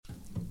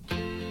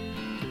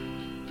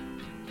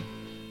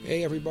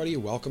Hey everybody,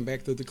 welcome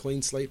back to the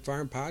Clean Slate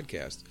Farm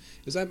Podcast.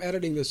 As I'm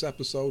editing this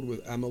episode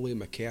with Emily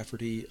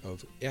McCafferty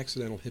of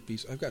Accidental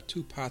Hippies, I've got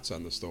two pots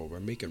on the stove.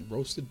 I'm making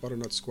roasted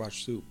butternut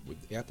squash soup with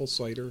apple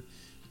cider,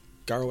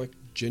 garlic,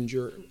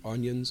 ginger,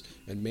 onions,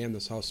 and man,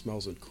 this house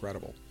smells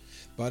incredible.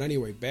 But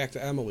anyway, back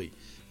to Emily.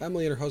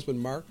 Emily and her husband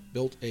Mark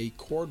built a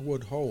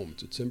cordwood home.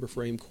 It's a timber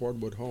frame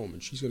cordwood home,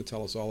 and she's going to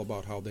tell us all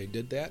about how they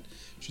did that.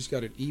 She's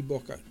got an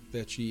ebook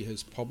that she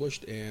has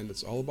published, and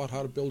it's all about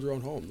how to build your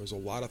own home. There's a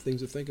lot of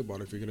things to think about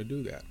if you're going to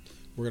do that.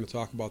 We're going to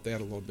talk about that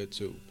a little bit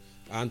too.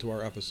 On to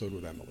our episode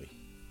with Emily.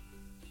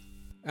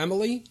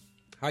 Emily,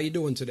 how you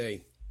doing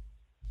today?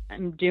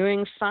 I'm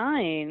doing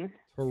fine.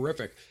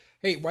 Terrific.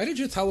 Hey, why don't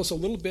you tell us a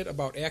little bit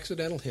about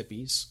Accidental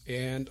Hippies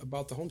and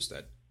about the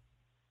homestead?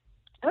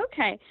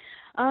 Okay.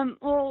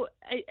 Well,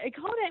 I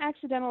called it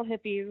Accidental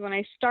Hippies when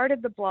I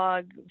started the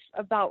blog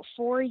about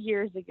 4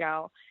 years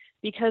ago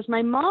because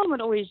my mom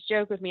would always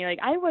joke with me, like,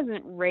 I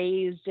wasn't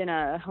raised in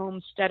a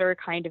homesteader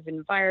kind of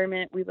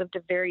environment. We lived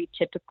a very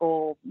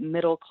typical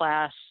middle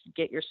class,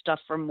 get your stuff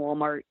from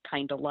Walmart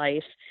kind of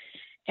life.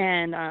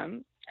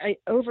 And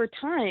over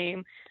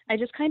time, I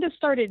just kind of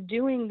started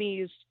doing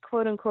these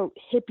quote unquote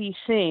hippie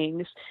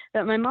things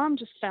that my mom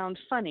just found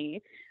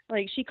funny.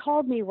 Like, she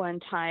called me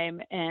one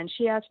time and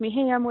she asked me,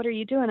 "Hey, what are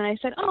you doing?" And I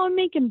said, "Oh, I'm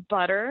making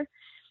butter."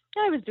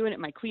 And I was doing it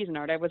in my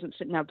Cuisinart. I wasn't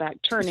sitting out back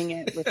turning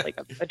it with like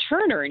a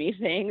churn or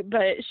anything.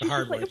 But she's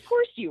just like, "Of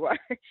course you are."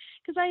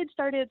 Because I had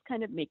started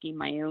kind of making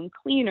my own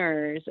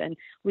cleaners, and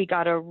we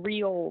got a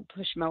real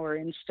push mower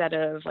instead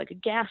of like a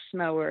gas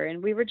mower.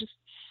 And we were just,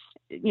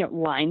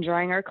 line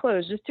drying our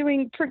clothes, just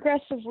doing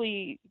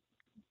progressively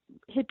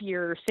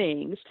hippier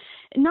things,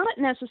 not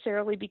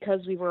necessarily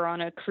because we were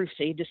on a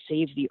crusade to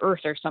save the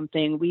earth or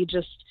something. We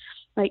just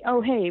like,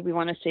 oh, hey, we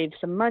want to save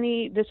some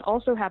money. This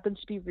also happens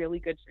to be really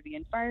good for the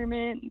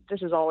environment.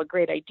 This is all a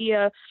great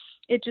idea.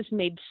 It just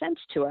made sense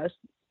to us.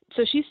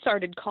 So she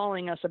started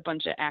calling us a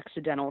bunch of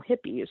accidental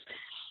hippies.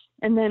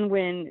 And then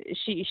when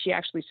she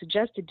actually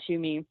suggested to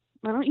me,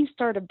 "Why don't you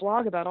start a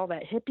blog about all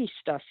that hippie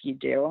stuff you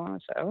do?" I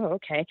said, "Oh,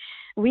 okay."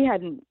 We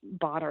hadn't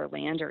bought our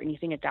land or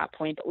anything at that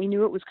point, but we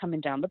knew it was coming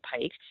down the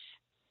pike.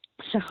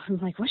 So I'm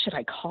like, "What should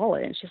I call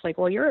it?" And she's like,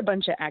 "Well, you're a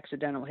bunch of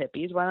accidental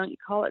hippies. Why don't you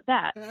call it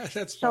that?"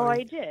 That's so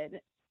funny. I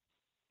did.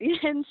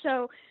 And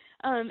so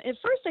at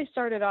first I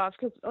started off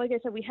because, like I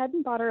said, we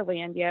hadn't bought our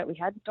land yet. We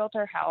hadn't built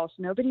our house.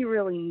 Nobody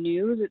really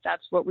knew that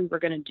that's what we were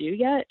going to do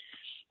yet.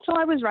 So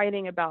I was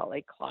writing about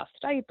like cloth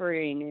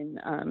diapering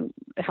and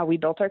how we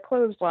built our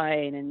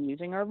clothesline and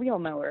using our reel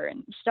mower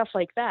and stuff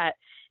like that.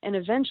 And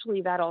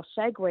eventually that all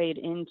segued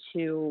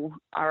into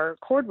our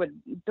cordwood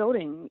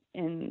building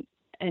and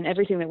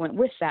everything that went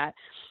with that,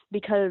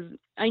 because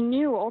I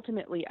knew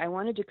ultimately I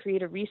wanted to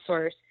create a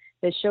resource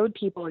that showed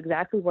people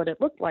exactly what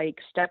it looked like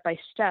step by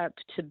step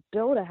to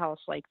build a house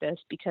like this,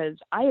 because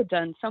I had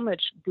done so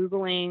much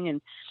Googling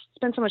and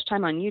spent so much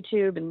time on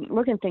YouTube and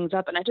looking things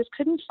up, and I just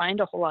couldn't find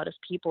a whole lot of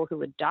people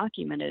who had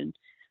documented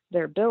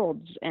their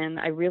builds, and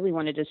I really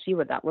wanted to see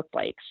what that looked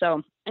like.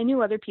 So I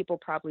knew other people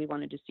probably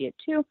wanted to see it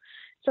too,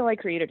 so I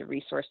created a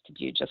resource to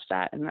do just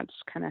that, and that's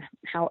kind of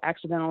how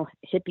Accidental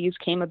Hippies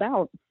came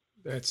about.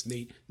 That's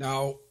neat.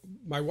 Now,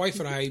 my wife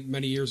and I,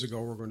 many years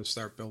ago, were going to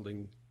start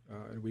building,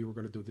 and we were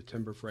going to do the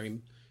timber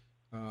frame.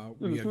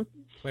 We had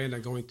planned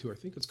on going to, I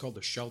think it's called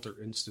the Shelter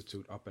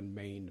Institute up in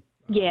Maine.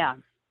 Yeah.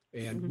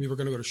 And we were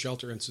going to go to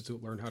Shelter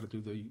Institute, learn how to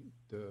do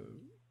the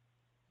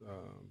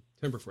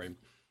timber frame,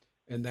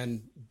 and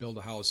then build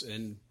a house.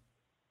 And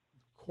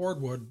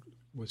cordwood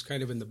was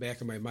kind of in the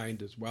back of my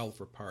mind as well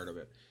for part of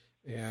it.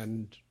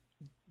 And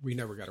we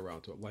never got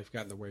around to it. Life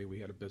got in the way.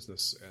 We had a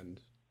business, and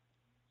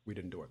we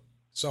didn't do it.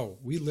 So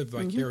we lived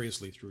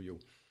vicariously through you.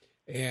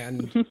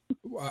 And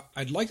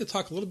I'd like to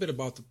talk a little bit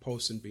about the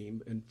post and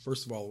beam. And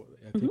first of all,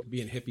 I think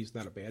being hippie is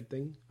not a bad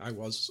thing. I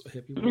was a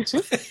hippie once.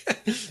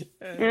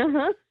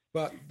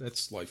 But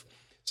that's life.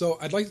 So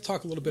I'd like to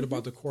talk a little bit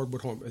about the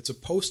cordwood home. It's a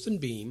post and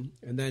beam,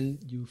 and then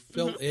you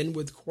fill in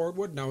with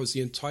cordwood. Now, is the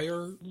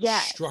entire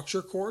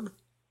structure cord?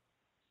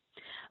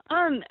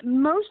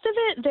 Most of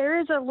it, there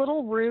is a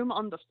little room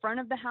on the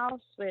front of the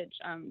house, which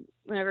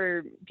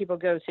whenever people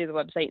go see the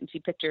website and see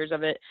pictures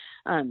of it,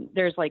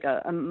 there's like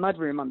a mud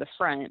room on the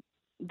front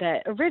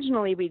that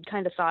originally we'd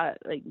kind of thought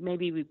like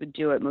maybe we would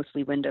do it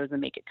mostly windows and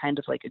make it kind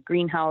of like a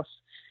greenhouse.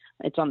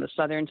 It's on the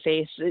southern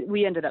face.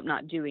 We ended up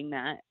not doing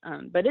that,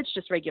 but it's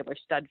just regular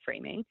stud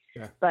framing.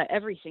 Yeah. But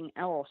everything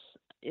else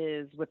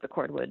is with the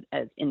cordwood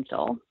as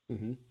infill.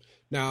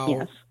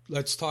 Now,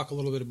 let's talk a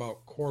little bit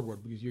about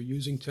cordwood, because you're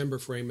using timber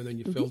frame and then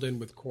you filled in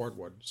with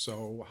cordwood.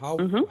 So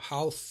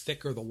how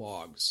thick are the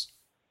logs?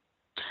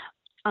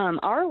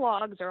 Our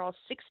logs are all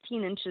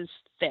 16 inches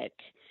thick.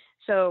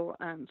 So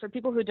for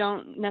people who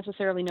don't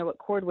necessarily know what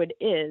cordwood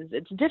is,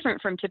 it's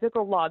different from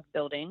typical log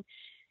building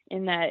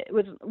in that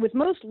with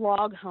most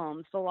log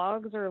homes, the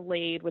logs are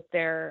laid with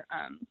their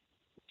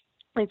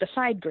like the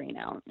side grain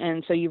out,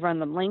 and so you run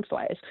them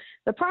lengthwise.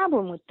 The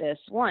problem with this,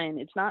 one,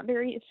 it's not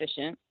very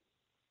efficient.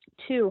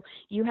 Two,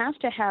 you have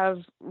to have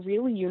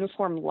really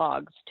uniform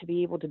logs to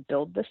be able to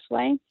build this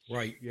way.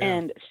 Right. Yeah.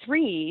 And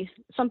three,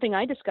 something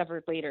I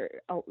discovered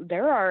later,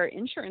 there are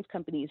insurance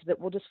companies that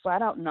will just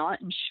flat out not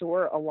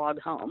insure a log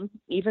home,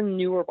 even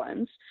newer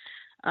ones.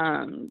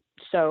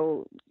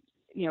 So,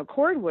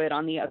 cordwood,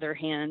 on the other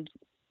hand,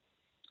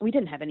 we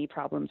didn't have any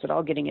problems at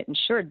all getting it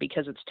insured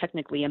because it's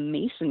technically a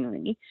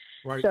masonry.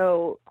 Right.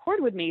 So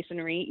cordwood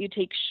masonry, you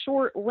take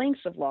short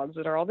lengths of logs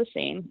that are all the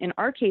same. In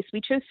our case,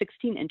 we chose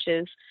 16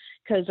 inches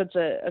because it's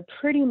a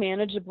pretty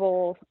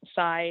manageable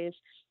size.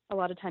 A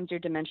lot of times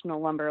your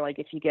dimensional lumber, like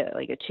if you get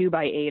like a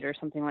 2x8 or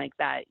something like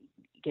that,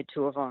 you get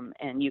two of them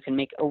and you can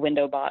make a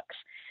window box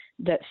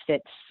that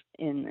fits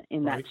in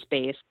that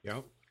space. Yeah.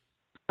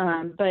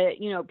 But,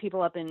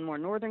 people up in more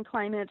northern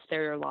climates,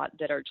 there are a lot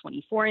that are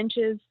 24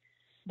 inches.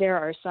 There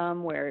are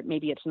some where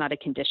maybe it's not a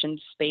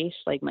conditioned space,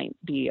 like might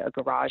be a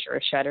garage or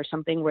a shed or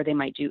something, where they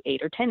might do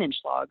 8 or 10 inch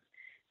logs.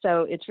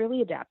 So it's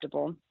really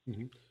adaptable.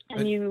 Mm-hmm.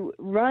 And you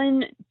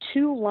run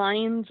 2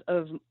 lines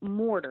of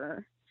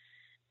mortar,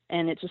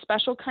 and it's a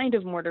special kind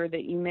of mortar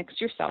that you mix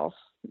yourself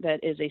that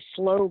is a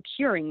slow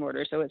curing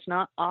mortar. So it's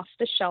not off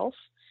the shelf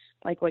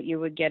like what you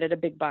would get at a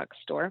big box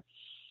store.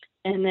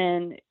 And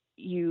then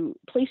you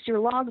place your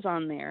logs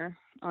on there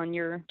on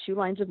your 2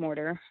 lines of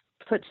mortar,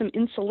 put some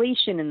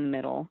insulation in the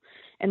middle,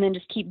 and then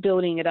just keep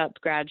building it up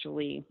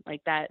gradually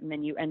like that. And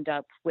then you end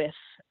up with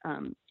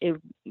a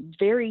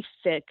very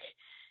thick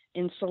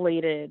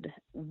insulated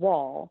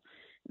wall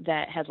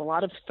that has a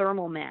lot of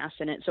thermal mass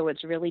in it. So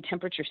it's really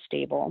temperature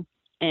stable,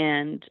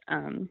 and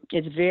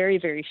it's very,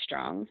 very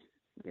strong,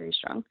 very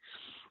strong.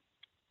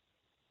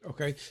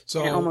 Okay,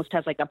 so and it almost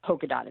has like a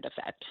polka dotted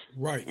effect.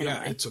 Right,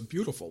 yeah, it's a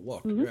beautiful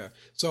look. Mm-hmm. Yeah,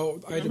 so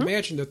I'd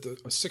imagine that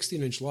a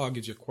 16-inch log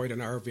gives you quite an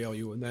R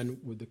value, and then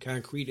with the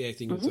concrete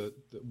acting as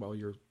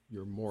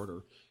your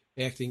mortar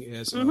acting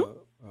as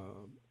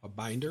a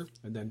binder,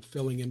 and then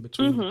filling in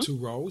between the 2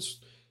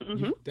 rows,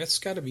 that's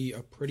got to be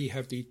a pretty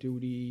heavy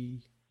duty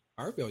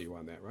R value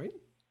on that, right?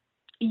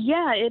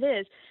 Yeah, it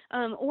is.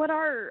 What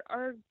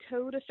our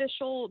code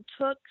official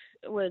took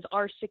was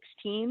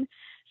R16.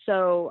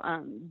 So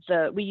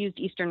we used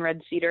Eastern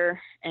Red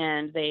Cedar,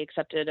 and they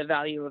accepted a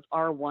value of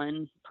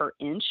R1 per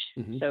inch,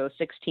 so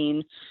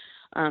 16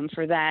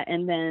 for that.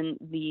 And then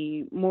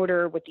the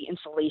mortar with the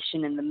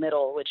insulation in the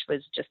middle, which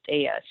was just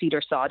a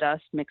cedar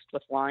sawdust mixed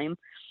with lime,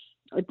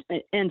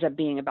 it ends up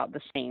being about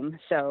the same.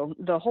 So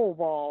the whole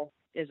wall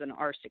is an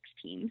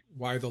R16.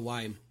 Why the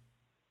lime?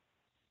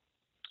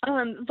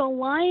 The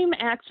lime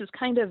acts as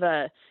kind of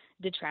a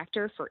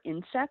detractor for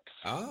insects.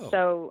 Oh.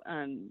 So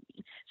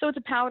it's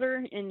a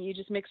powder, and you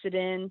just mix it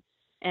in,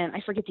 and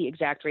I forget the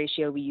exact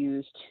ratio we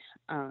used.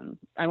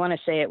 I want to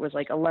say it was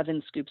like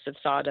 11 scoops of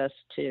sawdust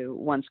to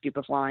 1 scoop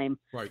of lime,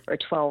 right, or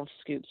 12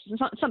 scoops,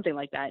 something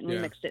like that. And we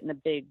mixed it in a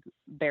big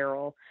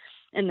barrel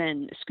and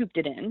then scooped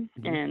it in.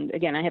 And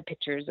again, I have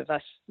pictures of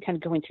us kind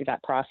of going through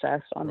that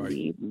process on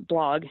the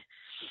blog.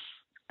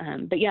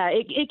 But yeah,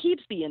 it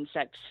keeps the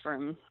insects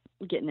from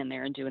getting in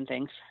there and doing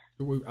things.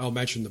 I'll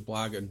mention the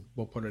blog, and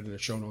we'll put it in the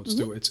show notes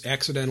too. It's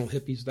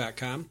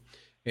accidentalhippies.com,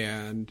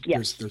 and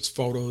there's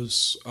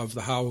photos of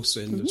the house,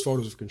 and there's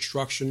photos of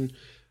construction,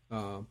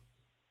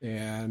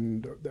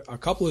 and a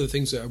couple of the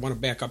things that I want to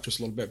back up just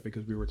a little bit,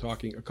 because we were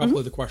talking. A couple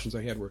of the questions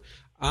I had were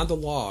on the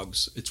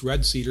logs. It's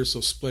red cedar,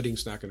 so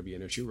splitting's not going to be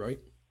an issue, right?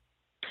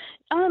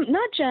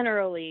 Not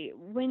generally.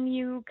 When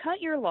you cut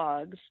your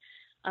logs,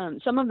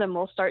 some of them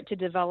will start to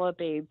develop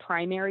a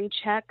primary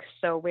check,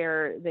 so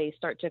where they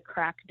start to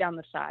crack down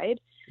the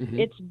side.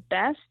 It's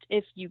best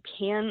if you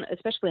can,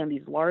 especially on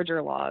these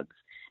larger logs,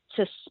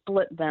 to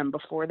split them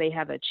before they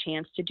have a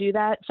chance to do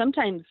that.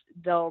 Sometimes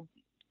they'll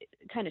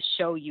kind of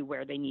show you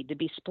where they need to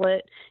be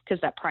split,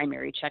 because that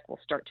primary check will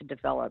start to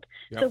develop.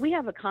 So we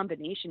have a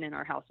combination in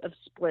our house of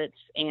splits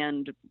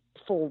and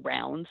full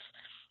rounds,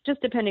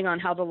 just depending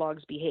on how the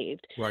logs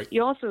behaved. Right.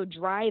 You also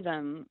dry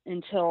them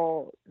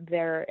until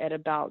they're at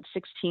about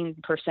 16%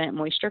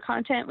 moisture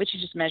content, which you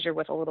just measure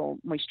with a little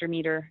moisture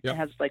meter. It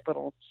has like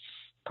little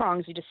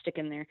prongs you just stick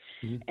in there.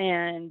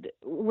 And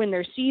when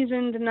they're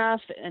seasoned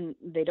enough and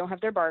they don't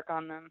have their bark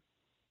on them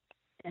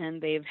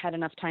and they've had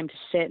enough time to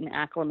sit and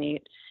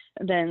acclimate,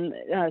 then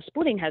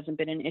splitting hasn't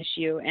been an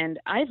issue. And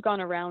I've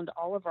gone around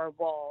all of our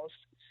walls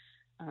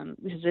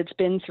because it's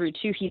been through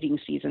 2 heating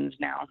seasons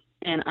now,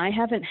 and I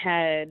haven't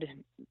had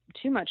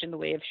too much in the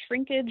way of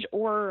shrinkage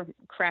or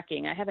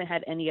cracking. I haven't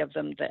had any of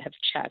them that have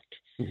checked.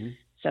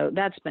 So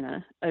that's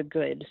been a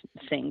good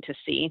thing to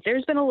see.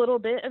 There's been a little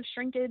bit of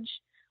shrinkage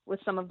with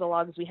some of the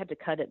logs. We had to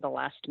cut at the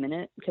last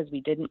minute because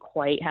we didn't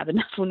quite have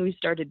enough when we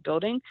started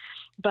building.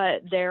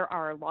 But there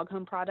are log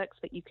home products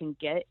that you can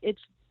get.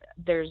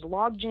 There's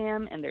Log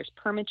Jam and there's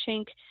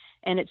Permachink,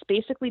 and it's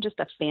basically just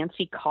a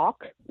fancy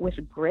caulk with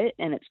grit,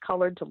 and it's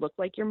colored to look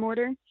like your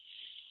mortar.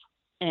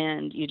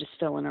 And you just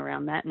fill in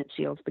around that, and it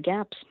seals the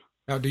gaps.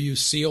 Now, do you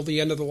seal the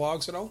end of the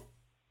logs at all?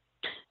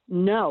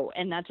 No,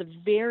 and that's a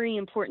very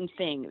important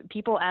thing.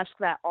 People ask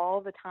that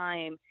all the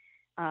time.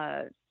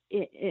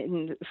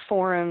 in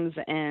forums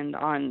and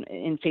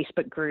in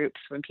Facebook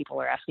groups when people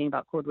are asking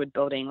about cordwood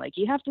building, like,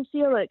 you have to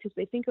seal it because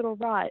they think it'll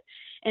rot,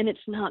 and it's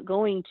not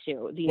going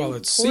to. The Well,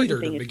 it's cedar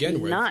thing to is begin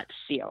with. not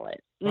seal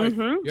it. Right.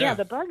 Yeah,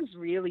 the bugs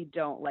really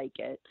don't like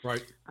it.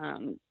 Right.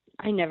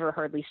 I never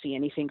hardly see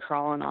anything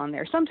crawling on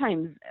there.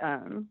 Sometimes,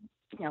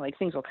 like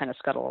things will kind of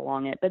scuttle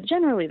along it, but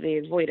generally they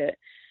avoid it.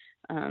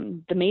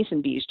 The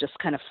mason bees just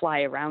kind of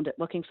fly around it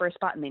looking for a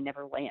spot, and they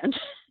never land.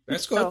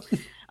 That's good.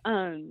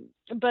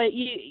 But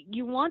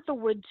you want the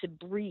wood to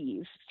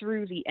breathe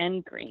through the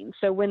end grain.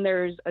 So when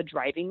there's a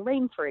driving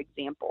rain, for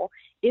example,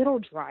 it'll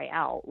dry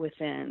out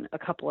within a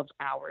couple of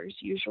hours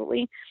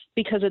usually,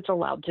 because it's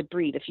allowed to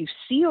breathe. If you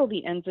seal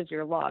the ends of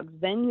your logs,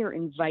 then you're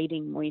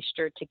inviting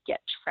moisture to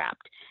get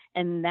trapped.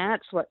 And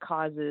that's what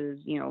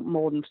causes,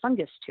 mold and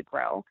fungus to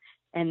grow.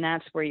 And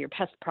that's where your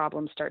pest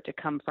problems start to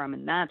come from,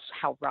 and that's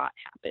how rot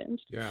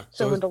happens. Yeah.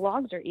 So when the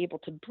logs are able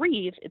to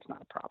breathe, it's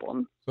not a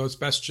problem. So it's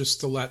best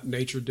just to let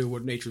nature do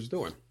what nature's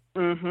doing.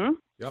 Mm-hmm.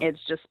 Yep. It's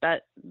just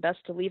best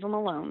to leave them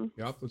alone.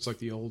 Yep. It's like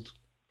the old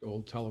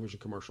television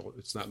commercial.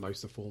 It's not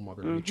nice to fool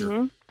Mother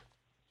Nature.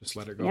 Just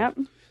let it go. Yep.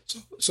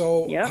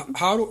 So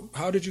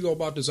how did you go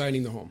about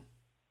designing the home?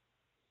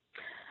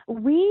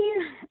 We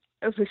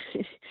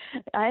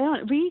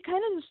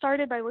kind of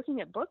started by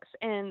looking at books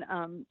and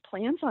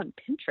plans on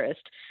Pinterest.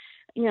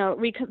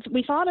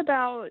 We thought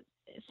about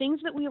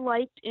things that we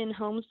liked in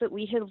homes that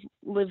we have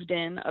lived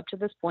in up to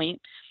this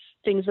point,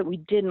 things that we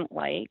didn't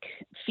like,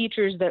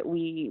 features that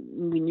we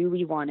knew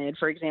we wanted.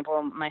 For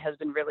example, my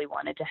husband really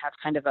wanted to have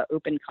kind of an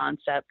open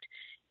concept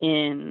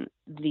in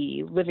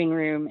the living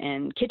room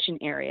and kitchen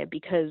area,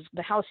 because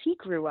the house he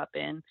grew up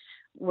in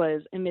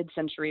was a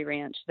mid-century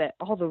ranch that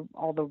all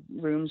the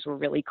rooms were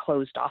really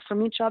closed off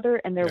from each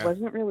other, and there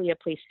wasn't really a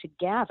place to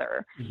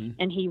gather.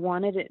 And he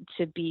wanted it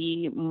to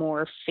be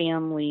more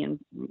family and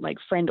like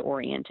friend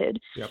oriented.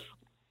 Yep.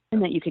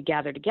 And that you could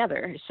gather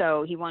together.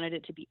 So he wanted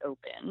it to be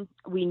open.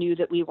 We knew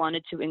that we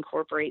wanted to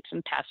incorporate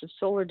some passive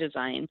solar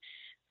design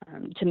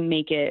to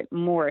make it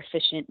more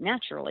efficient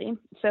naturally.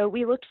 So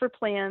we looked for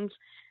plans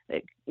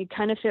that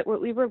kind of fit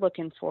what we were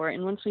looking for.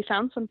 And once we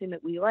found something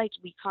that we liked,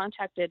 we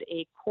contacted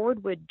a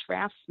cordwood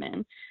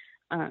draftsman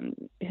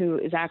who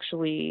is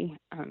actually,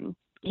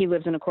 he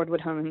lives in a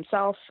cordwood home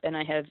himself, and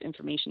I have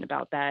information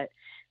about that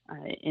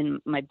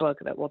in my book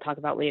that we'll talk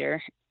about later.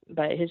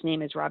 But his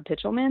name is Rob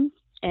Pitchelman,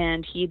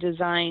 and he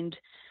designed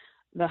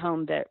the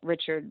home that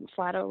Richard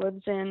Flatto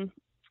lives in,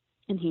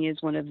 and he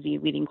is one of the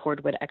leading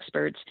cordwood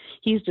experts.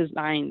 He's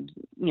designed,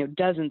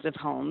 dozens of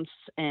homes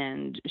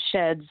and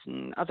sheds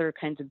and other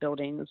kinds of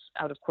buildings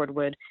out of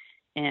cordwood,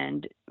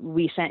 and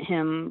we sent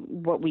him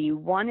what we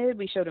wanted.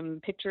 We showed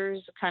him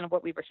pictures of kind of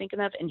what we were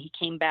thinking of, and he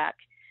came back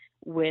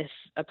with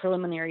a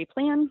preliminary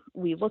plan.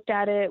 We looked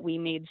at it, we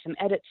made some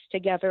edits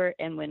together,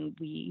 and when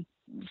we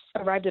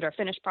arrived at our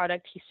finished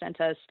product, he sent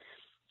us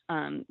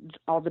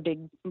all the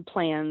big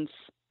plans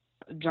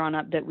drawn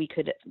up that we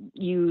could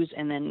use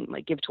and then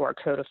give to our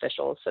code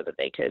officials so that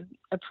they could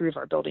approve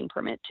our building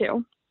permit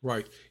too.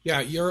 Right.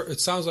 Yeah. It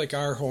sounds like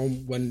our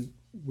home, when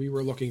we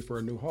were looking for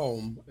a new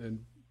home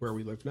and where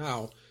we live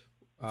now,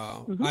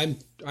 I'm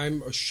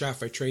a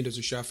chef. I trained as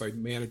a chef. I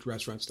manage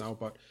restaurants now,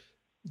 but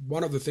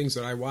one of the things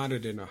that I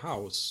wanted in a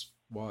house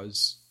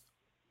was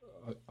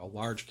a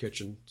large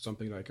kitchen,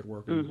 something that I could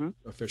work in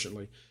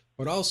efficiently,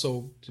 but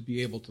also to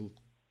be able to,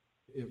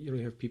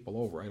 have people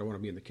over. I don't want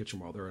to be in the kitchen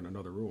while they're in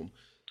another room.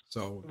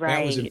 So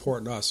that was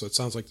important to us. So it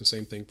sounds like the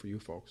same thing for you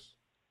folks.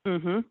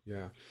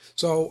 Yeah.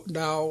 So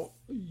now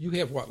you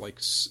have what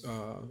is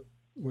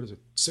it,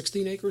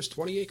 16 acres,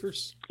 20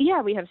 acres?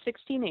 Yeah, we have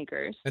 16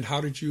 acres. And how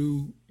did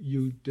you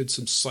did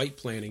some site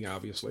planning,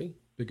 obviously,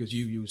 because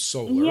you use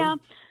solar.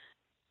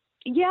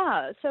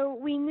 Yeah, so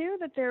we knew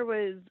that there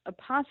was a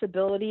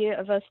possibility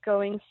of us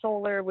going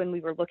solar when we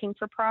were looking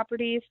for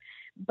properties,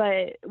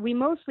 but we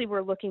mostly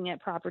were looking at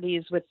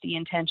properties with the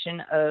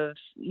intention of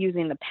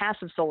using the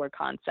passive solar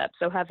concept,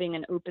 so having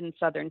an open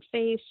southern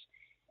face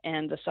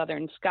and the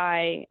southern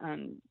sky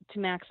to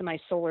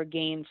maximize solar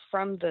gain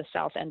from the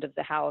south end of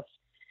the house.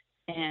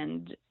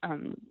 And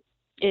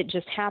it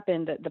just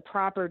happened that the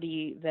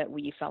property that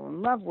we fell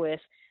in love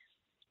with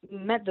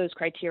met those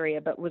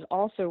criteria, but was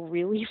also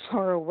really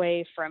far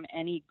away from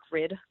any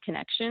grid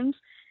connections.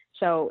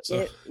 So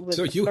it was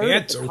you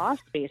had the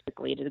cost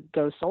basically to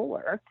go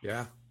solar.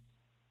 Yeah.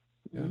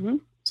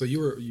 So you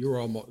were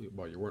almost,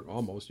 well, you weren't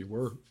almost, you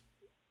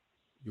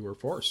were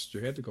forced. You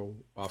had to go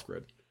off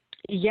grid.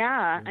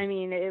 Yeah. I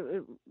mean,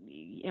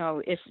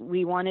 if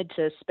we wanted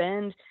to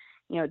spend,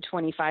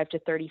 $25,000 to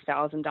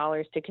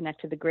 $30,000 to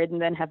connect to the grid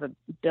and then have a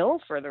bill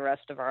for the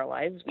rest of our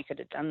lives, we could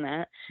have done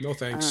that. No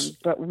thanks.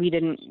 But we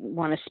didn't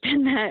want to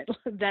spend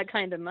that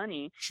kind of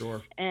money.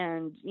 Sure.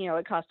 And,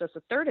 it cost us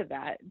a third of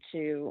that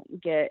to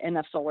get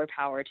enough solar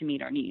power to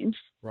meet our needs.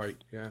 Right.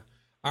 Yeah.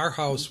 Our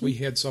house, we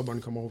had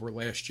someone come over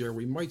last year.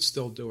 We might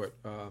still do it.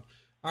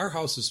 Our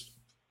house is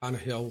on a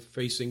hill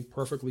facing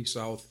perfectly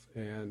south,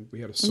 and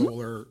we had a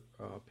solar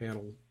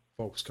panel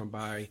folks come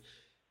by.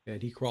 And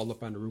he crawled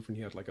up on the roof, and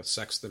he had like a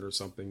sextant or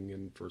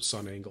something for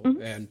sun angle.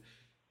 And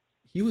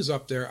he was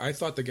up there. I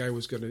thought the guy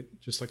was going to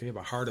just like have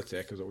a heart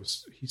attack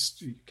because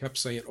he kept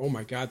saying, "Oh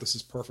my God, this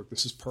is perfect.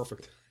 This is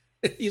perfect."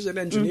 He's an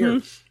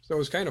engineer, so it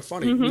was kind of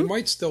funny. We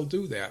might still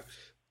do that.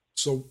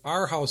 So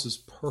our house is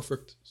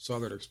perfect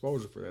southern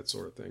exposure for that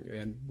sort of thing,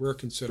 and we're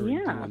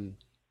considering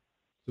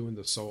doing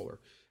the solar.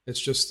 It's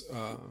just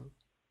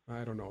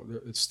I don't know.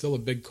 It's still a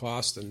big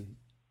cost, and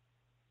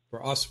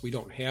for us, we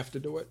don't have to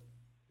do it.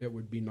 It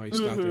would be nice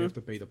not to have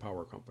to pay the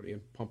power company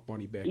and pump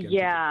money back into it.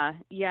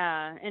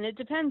 Yeah. And it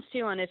depends,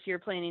 too, on if you're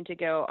planning to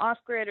go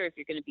off-grid or if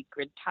you're going to be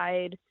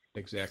grid-tied.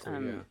 Exactly,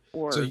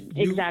 Or so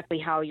exactly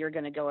how you're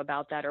going to go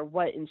about that or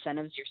what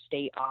incentives your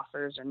state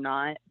offers or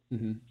not.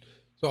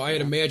 So I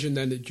had imagined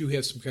then that you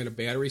have some kind of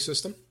battery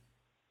system?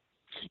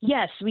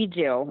 Yes, we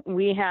do.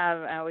 We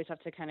have, I always have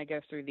to kind of go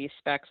through these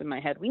specs in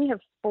my head. We have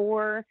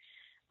 4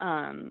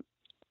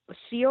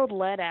 sealed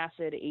lead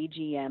acid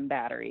AGM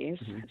batteries.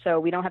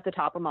 So we don't have to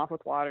top them off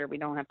with water. We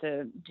don't have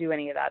to do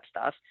any of that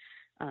stuff.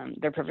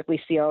 They're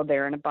perfectly sealed.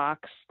 They're in a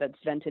box that's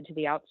vented to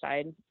the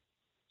outside.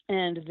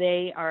 And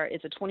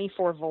it's a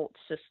 24 volt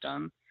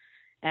system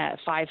at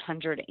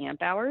 500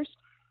 amp hours.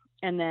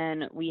 And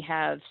then we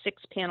have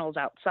 6 panels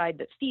outside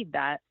that feed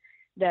that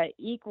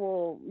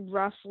equal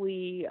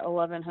roughly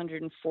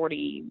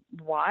 1140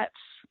 watts,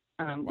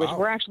 which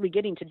we're actually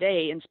getting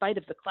today in spite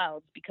of the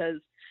clouds because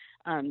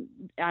I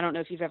don't know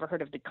if you've ever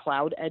heard of the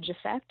cloud edge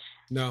effect.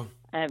 No.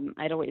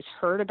 I'd always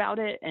heard about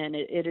it, and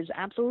it is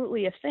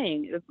absolutely a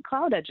thing. The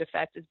cloud edge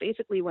effect is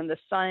basically when the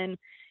sun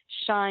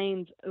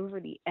shines over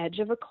the edge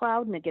of a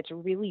cloud, and it gets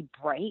really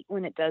bright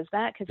when it does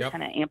that because it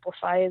kind of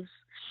amplifies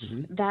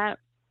that.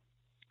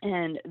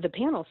 And the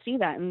panels see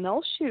that, and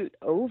they'll shoot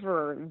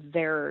over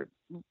their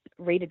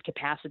rated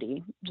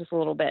capacity just a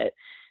little bit.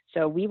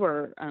 So we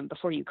were,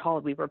 before you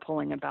called, we were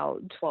pulling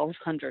about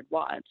 1,200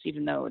 watts,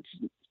 even though its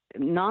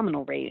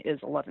nominal rate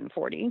is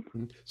 1140.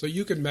 So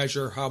you can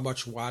measure how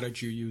much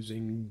wattage you're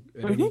using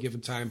at any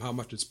given time, how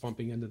much it's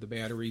pumping into the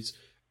batteries.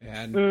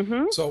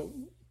 And so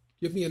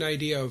give me an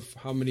idea of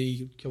how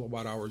many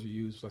kilowatt hours you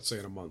use, let's say,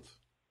 in a month.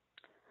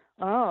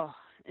 Oh,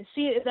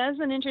 see, that's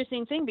an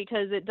interesting thing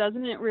because it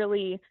doesn't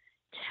really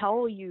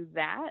tell you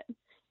that.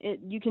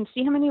 You can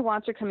see how many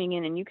watts are coming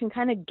in and you can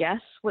kind of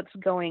guess what's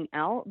going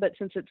out, but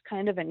since it's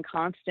kind of in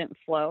constant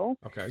flow,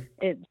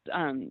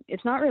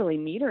 it's not really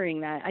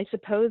metering that. I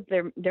suppose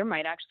there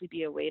might actually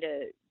be a way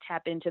to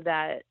tap into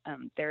that.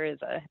 There is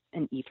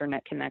an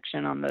Ethernet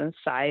connection on the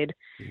side,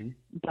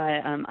 but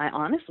I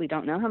honestly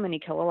don't know how many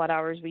kilowatt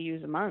hours we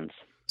use a month.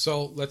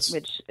 So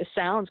which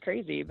sounds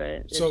crazy, but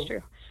it's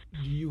true.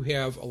 Do you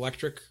have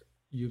electric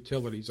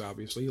utilities,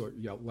 obviously, like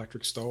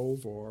electric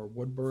stove or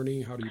wood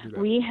burning? How do you do that?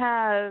 We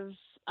have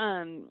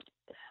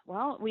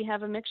we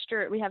have a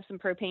mixture. We have some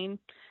propane.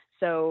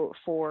 So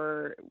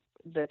for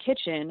the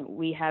kitchen,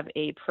 we have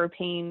a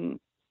propane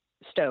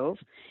stove,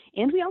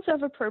 and we also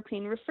have a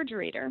propane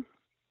refrigerator.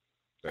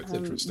 That's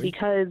interesting.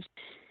 Because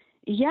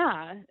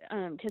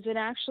it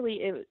actually,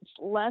 it's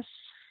less,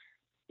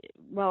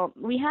 well,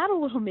 we had a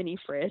little mini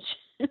fridge,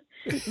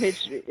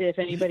 which if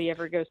anybody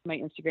ever goes to my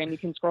Instagram, you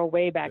can scroll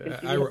way back and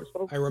see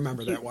I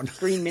remember that one.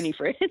 Green mini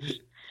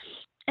fridge.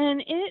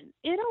 And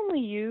it only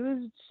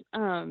used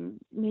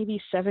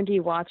maybe 70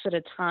 watts at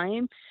a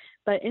time.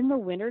 But in the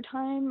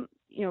wintertime,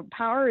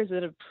 power is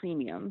at a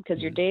premium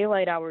because your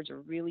daylight hours are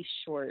really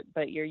short,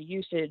 but your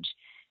usage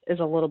is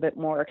a little bit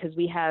more because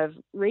we have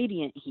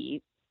radiant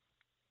heat,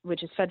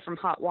 which is fed from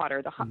hot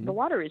water. The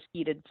water is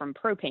heated from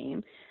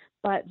propane,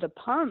 but the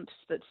pumps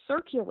that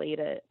circulate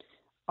it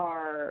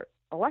are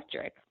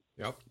electric.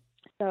 Yep.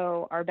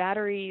 So our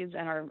batteries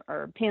and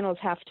our panels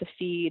have to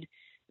feed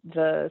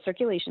the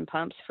circulation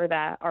pumps for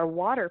that. Our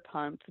water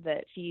pump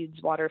that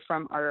feeds water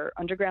from our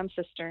underground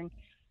cistern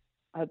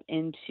up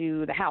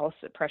into the house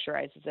that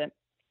pressurizes it,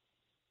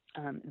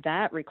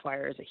 that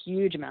requires a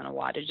huge amount of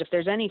wattage. If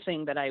there's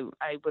anything that I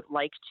would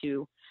like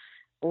to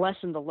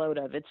lessen the load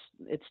of,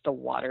 it's the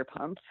water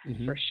pump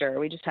for sure.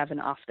 We just have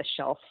an off the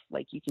shelf,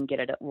 like you can get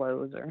it at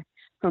Lowe's or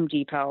Home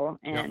Depot,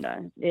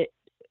 and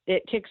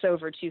it kicks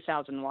over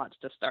 2,000 watts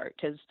to start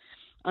because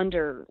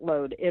under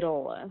load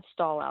it'll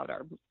stall out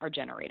our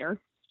generator.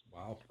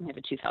 Wow. We have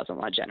a 2,000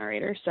 watt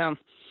generator, so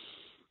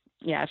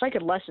yeah, if I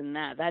could lessen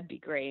that, that'd be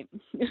great.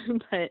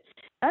 But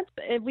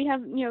we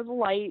have the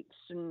lights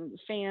and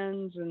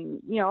fans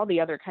and all the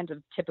other kinds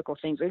of typical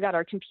things. We've got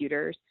our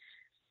computers.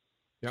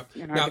 Yep.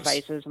 And our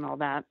devices and all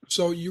that.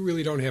 So you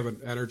really don't have an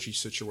energy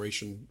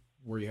situation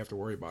where you have to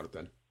worry about it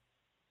then?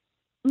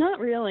 Not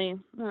really,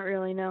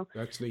 no.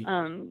 That's neat.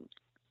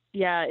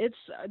 Yeah, it's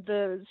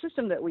the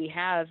system that we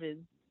have is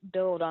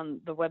billed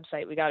on the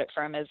website we got it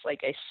from as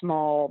like a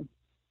small,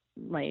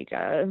 like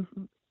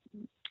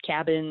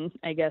cabin,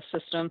 I guess,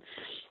 system.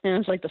 And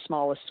it's like the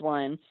smallest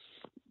one.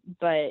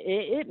 But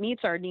it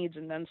meets our needs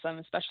and then some,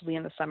 especially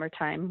in the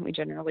summertime. We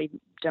generally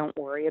don't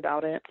worry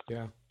about it.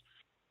 Yeah.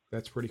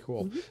 That's pretty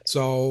cool.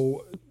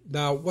 So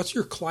now what's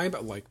your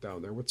climate like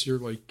down there? What's your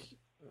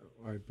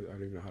I don't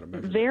even know how to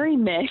measure Very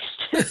mixed.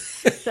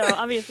 So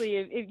obviously,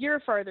 if you're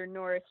farther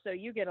north, so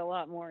you get a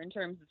lot more in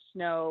terms of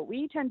snow.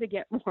 We tend to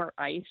get more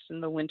ice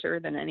in the winter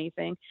than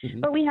anything,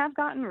 but we have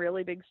gotten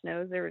really big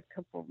snows. There was a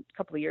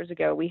couple of years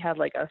ago, we had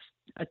like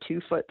a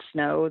 2-foot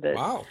snow that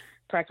Wow.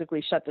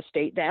 practically shut the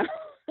state down.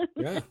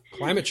 Yeah,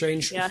 climate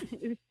change. Yeah.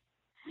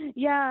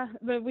 Yeah,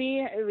 but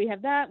we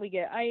have that. We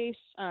get ice.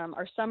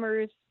 Our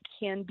summers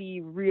can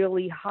be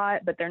really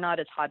hot, but they're not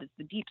as hot as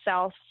the deep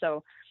south.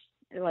 So,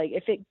 like,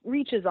 if it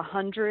reaches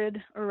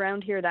 100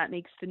 around here, that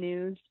makes the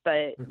news.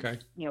 But Okay.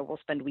 we'll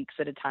spend weeks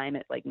at a time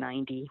at like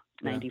 90,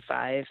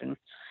 95, and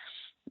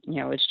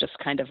it's just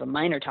kind of a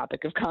minor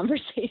topic of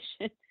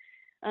conversation.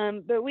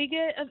 But we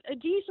get a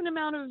decent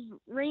amount of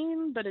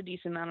rain, but a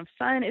decent amount of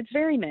sun. It's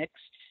very mixed,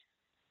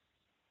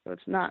 so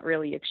it's not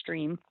really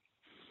extreme.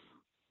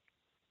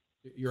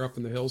 You're up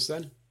in the hills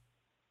then?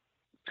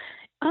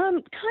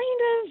 Kind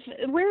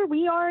of where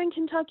we are in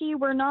Kentucky,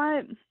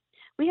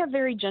 we have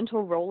very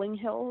gentle rolling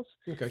hills.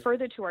 Okay.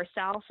 Further to our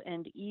south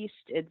and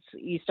east,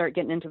 you start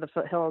getting into the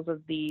foothills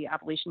of the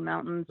Appalachian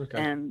Mountains,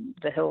 and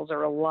the hills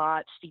are a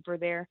lot steeper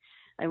there.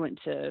 I went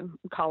to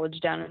college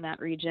down in that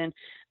region.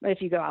 But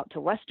if you go out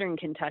to western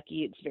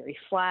Kentucky, it's very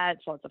flat,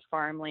 it's lots of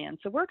farmland.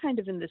 So we're kind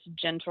of in this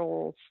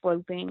gentle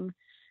sloping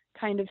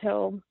kind of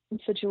hill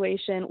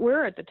situation.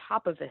 We're at the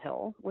top of the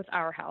hill with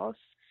our house,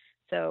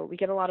 so we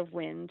get a lot of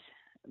wind,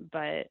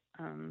 but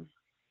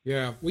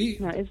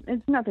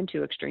it's nothing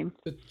too extreme.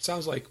 It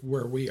sounds like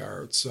where we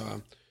are. It's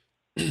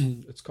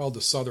it's called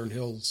the Southern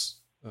Hills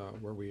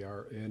where we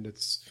are, and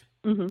it's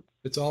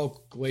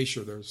all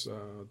glacier. There's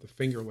the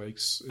Finger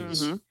Lakes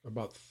is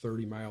about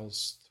 30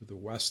 miles to the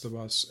west of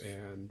us,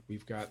 and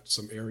we've got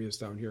some areas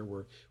down here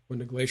where when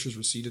the glaciers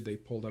receded, they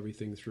pulled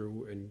everything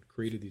through and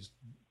created these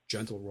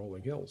gentle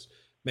rolling hills.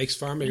 Makes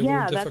farming a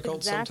little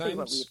difficult that's exactly sometimes.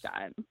 What we've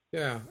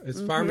got.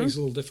 Yeah, farming's a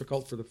little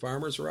difficult for the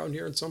farmers around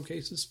here in some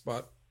cases,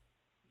 but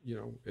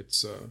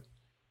it's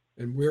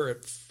and we're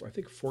at I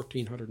think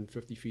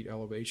 1,450 feet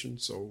elevation,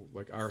 so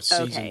like our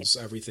seasons,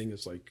 everything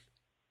is like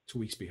 2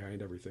 weeks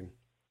behind everything.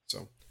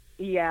 So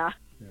yeah.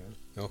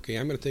 Okay,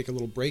 I'm going to take a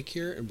little break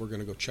here, and we're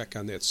going to go check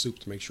on that soup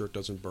to make sure it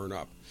doesn't burn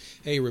up.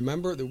 Hey,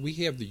 remember that we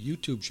have the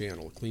YouTube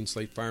channel,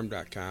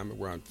 CleanSlateFarm.com, and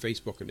we're on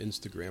Facebook and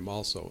Instagram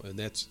also, and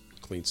that's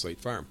Clean Slate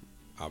Farm,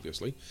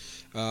 obviously.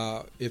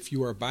 If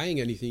you are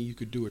buying anything, you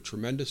could do a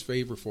tremendous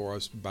favor for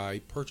us by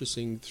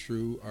purchasing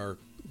through our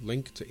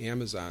link to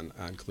Amazon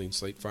on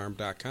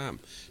CleanSlateFarm.com.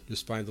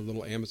 Just find the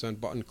little Amazon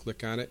button,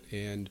 click on it,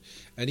 and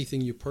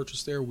anything you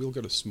purchase there, we'll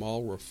get a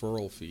small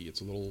referral fee.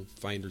 It's a little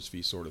finder's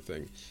fee sort of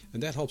thing.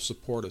 And that helps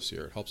support us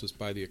here. It helps us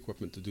buy the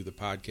equipment to do the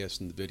podcast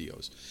and the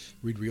videos.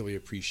 We'd really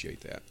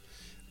appreciate that.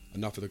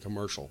 Enough of the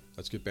commercial.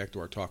 Let's get back to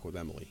our talk with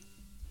Emily.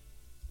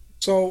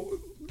 So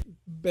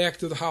back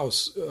to the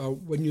house.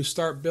 When you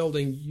start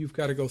building, you've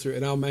got to go through,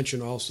 and I'll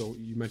mention also,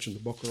 you mentioned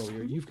the book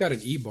earlier, you've got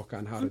an ebook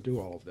on how to do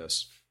all of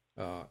this.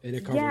 And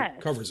it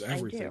covers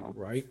everything,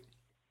 right?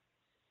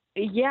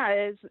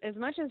 Yeah, as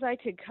much as I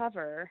could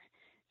cover.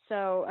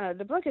 So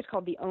the book is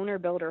called The Owner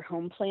Builder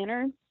Home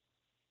Planner.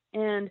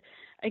 And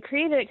I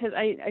created it because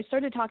I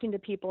started talking to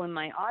people in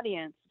my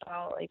audience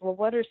about, like, well,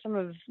 what are some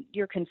of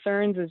your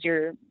concerns as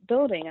you're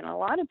building? And a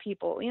lot of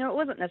people, it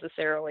wasn't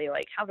necessarily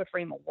like how to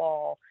frame a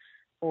wall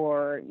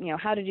or,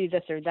 how to do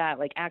this or that,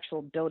 like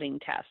actual building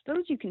tests.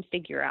 Those you can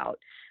figure out.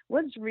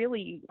 What's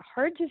really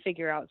hard to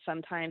figure out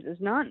sometimes is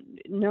not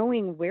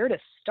knowing where to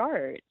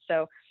start.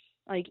 So,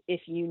 like,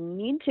 if you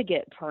need to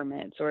get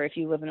permits, or if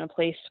you live in a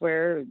place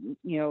where,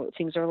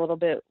 things are a little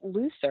bit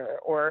looser,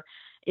 or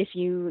if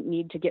you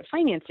need to get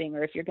financing,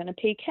 or if you're going to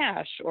pay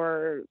cash,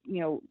 or,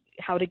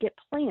 how to get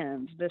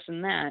plans, this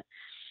and that.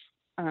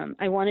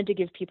 I wanted to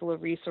give people a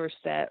resource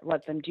that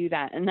let them do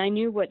that. And I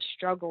knew what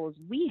struggles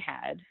we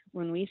had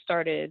when we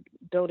started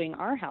building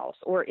our house,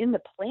 or in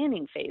the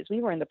planning phase.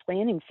 We were in the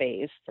planning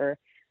phase for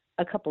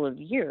a couple of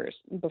years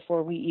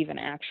before we even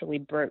actually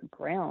broke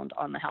ground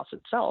on the house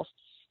itself.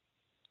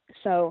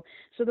 So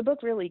the book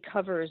really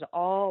covers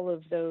all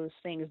of those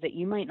things that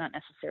you might not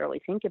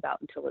necessarily think about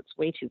until it's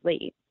way too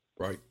late.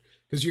 Right.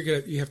 Because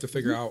you have to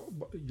figure out,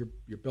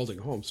 you're building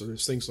a home. So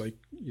there's things like,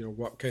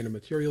 what kind of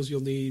materials you'll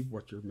need,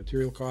 what your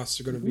material costs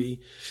are going to be.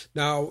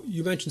 Now,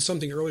 you mentioned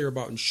something earlier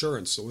about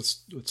insurance. So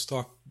let's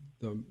talk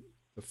the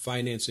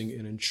financing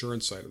and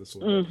insurance side of this a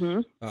little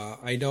bit.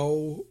 I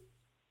know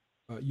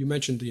you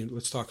mentioned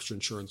let's talk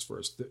insurance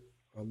first.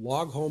 A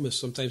log home is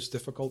sometimes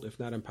difficult, if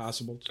not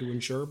impossible, to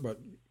insure,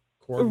 but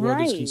cordwood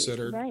is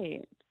considered.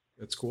 Right.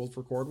 It's cool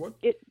for cordwood.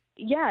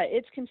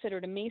 It's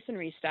considered a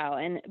masonry style,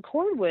 and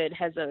cordwood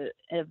has a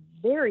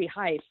very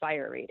high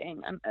fire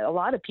rating. A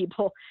lot of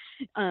people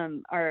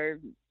are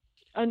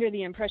under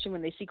the impression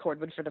when they see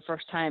cordwood for the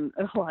first time,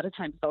 a lot of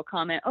times they'll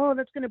comment, "Oh,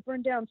 that's going to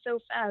burn down so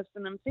fast."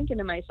 And I'm thinking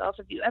to myself,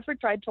 have you ever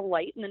tried to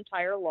light an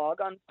entire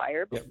log on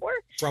fire before?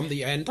 From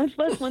the end?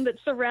 Unless one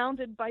that's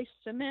surrounded by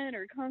cement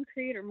or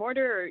concrete or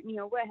mortar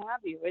or, what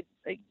have you. It's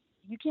like,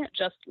 you can't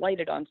just light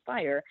it on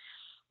fire.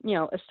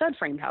 a stud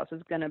framed house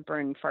is going to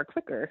burn far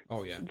quicker.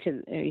 Oh, yeah.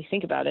 Because if you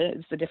think about it,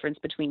 it's the difference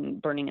between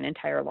burning an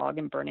entire log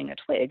and burning a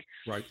twig.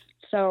 Right.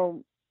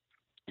 So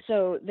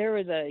there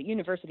was a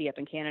university up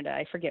in Canada,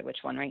 I forget which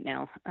one right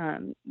now,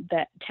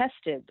 that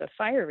tested the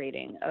fire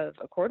rating of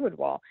a cordwood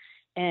wall.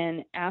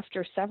 And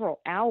after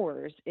several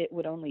hours, it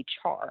would only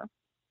char,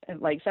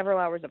 like several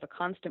hours of a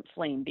constant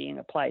flame being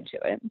applied to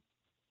it.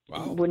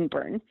 Wow. It wouldn't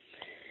burn.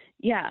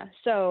 Yeah.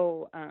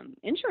 So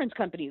insurance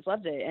companies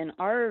loved it. And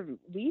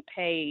we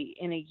pay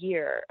in a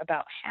year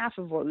about half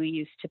of what we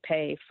used to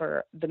pay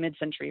for the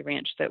mid-century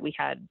ranch that we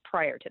had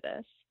prior to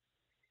this.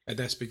 And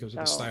that's because of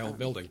the style of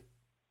building.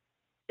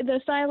 The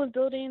style of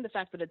building, the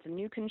fact that it's a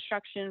new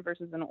construction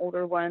versus an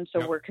older one. So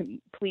Yep. we're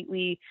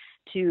completely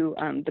to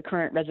the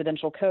current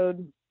residential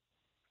code.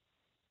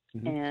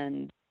 Mm-hmm.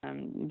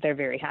 And they're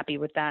very happy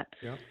with that.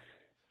 Yeah.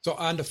 So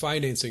on to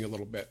financing a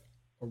little bit.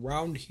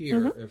 Around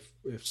here,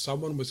 Mm-hmm. if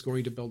someone was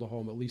going to build a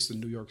home, at least in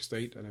New York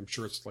State, and I'm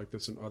sure it's like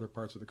this in other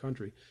parts of the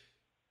country,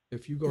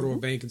 if you go to a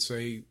bank and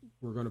say,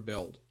 we're going to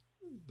build,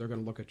 they're going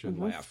to look at you and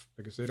laugh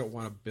because they don't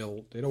want to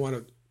build. They don't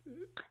want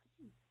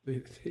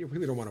to, they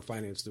really don't want to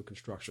finance new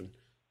construction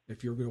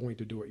if you're going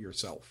to do it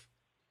yourself.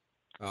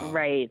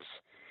 Right.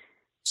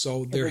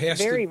 So there it's has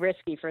very to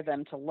risky for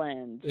them to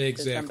lend to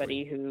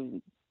somebody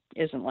who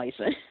isn't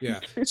licensed. Yeah.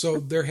 So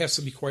there has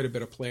to be quite a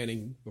bit of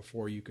planning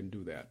before you can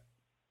do that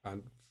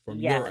from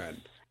your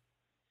end.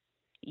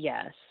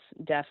 Yes,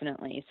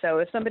 definitely. So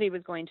if somebody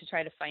was going to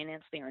try to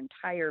finance their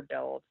entire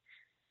build,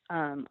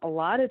 a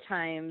lot of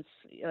times,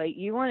 like,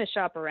 you want to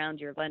shop around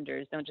your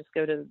lenders. Don't just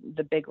go to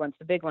the big ones.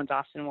 The big ones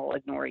often will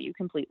ignore you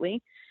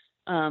completely.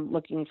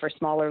 Looking for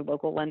smaller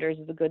local lenders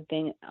is a good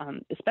thing,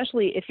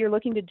 especially if you're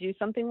looking to do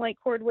something like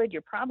cordwood.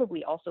 You're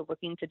probably also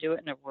looking to do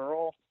it in a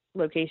rural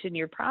location.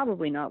 You're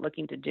probably not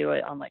looking to do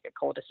it on like a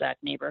cul-de-sac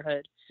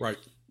neighborhood. Right.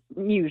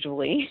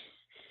 Usually.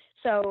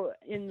 So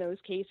in those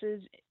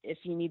cases, if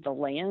you need the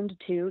land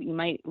too, you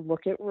might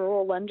look at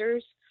rural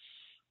lenders.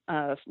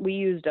 We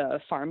used a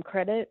farm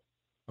credit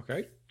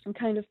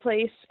kind of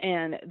place,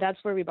 and that's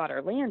where we bought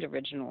our land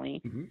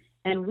originally. Mm-hmm.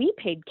 And we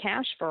paid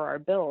cash for our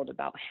build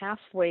about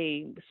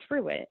halfway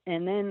through it.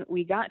 And then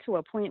we got to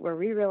a point where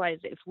we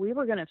realized if we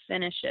were going to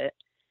finish it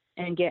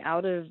and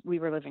we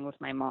were living with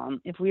my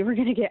mom, if we were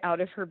going to get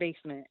out of her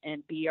basement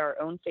and be our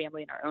own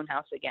family in our own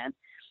house again,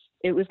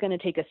 it was going to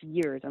take us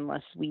years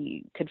unless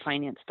we could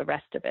finance the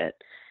rest of it.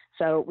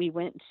 So we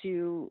went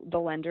to the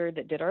lender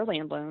that did our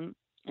land loan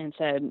and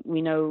said,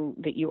 we know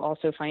that you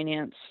also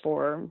finance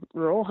for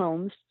rural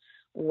homes.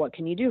 What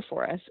can you do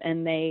for us?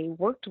 And they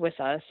worked with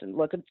us and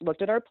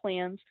looked at our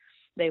plans.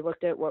 They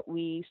looked at what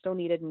we still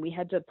needed, and we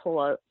had to pull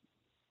up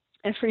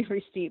every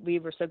receipt. We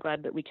were so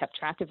glad that we kept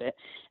track of it.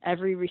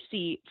 Every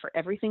receipt for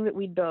everything that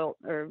we'd built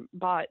or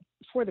bought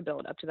for the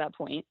build up to that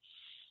point.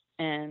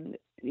 And,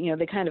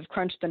 they kind of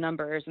crunched the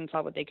numbers and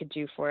saw what they could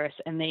do for us,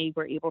 and they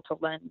were able to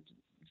lend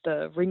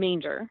the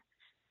remainder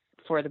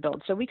for the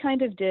build. So we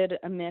kind of did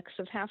a mix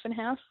of half and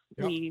half.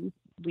 Yep.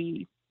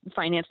 We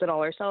financed it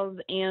all ourselves,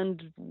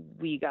 and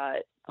we got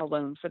a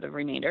loan for the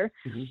remainder.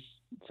 Mm-hmm.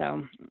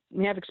 So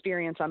we have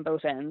experience on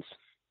both ends.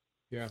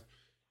 Yeah.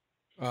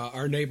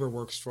 Our neighbor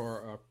works for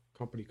a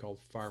company called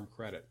Farm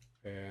Credit,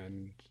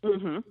 and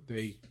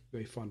they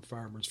fund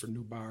farmers for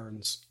new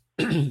barns,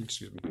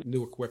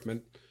 new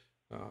equipment,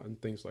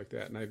 and things like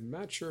that. And I'm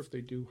not sure if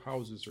they do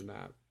houses or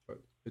not, but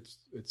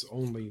it's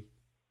only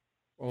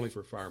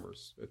for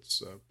farmers.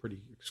 It's pretty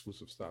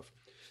exclusive stuff.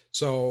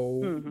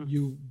 So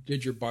you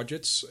did your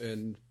budgets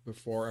and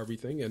before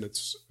everything, and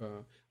it's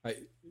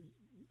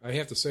I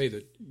have to say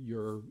that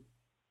you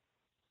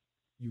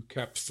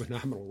kept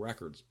phenomenal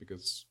records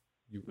because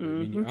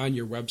on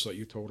your website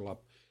you total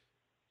up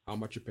how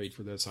much you paid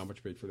for this, how much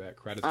you paid for that,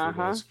 credits for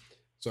this.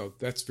 So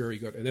that's very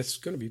good, and that's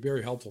going to be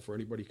very helpful for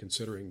anybody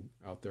considering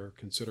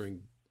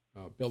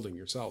building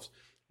yourselves.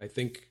 I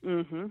think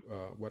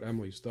what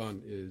Emily's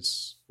done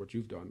is what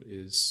you've done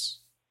is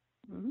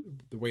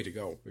the way to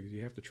go, because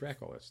you have to track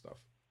all that stuff.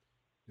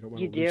 You don't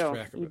want to lose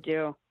track of it. You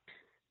do.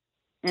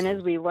 And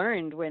as we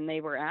learned when they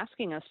were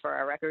asking us for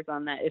our records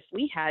on that, if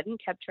we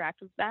hadn't kept track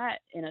of that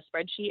in a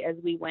spreadsheet as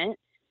we went,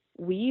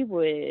 we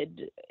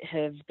would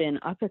have been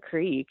up a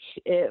creek.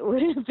 It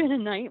would have been a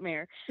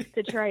nightmare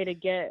to try to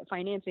get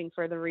financing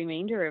for the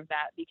remainder of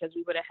that, because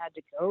we would have had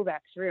to go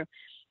back through.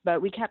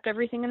 But we kept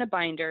everything in a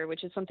binder,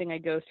 which is something I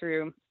go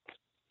through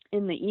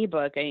in the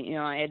ebook.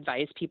 I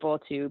advise people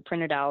to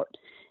print it out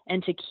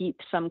and to keep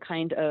some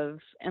kind of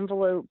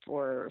envelope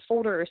or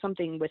folder or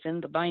something within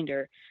the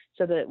binder,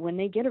 so that when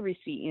they get a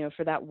receipt,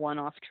 for that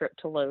one-off trip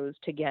to Lowe's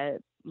to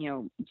get,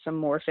 some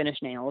more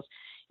finished nails,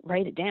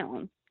 write it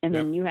down. And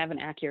then you have an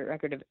accurate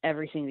record of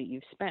everything that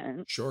you've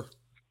spent. Sure.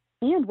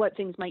 And what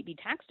things might be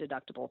tax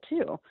deductible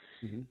too,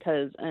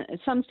 because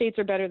some states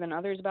are better than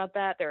others about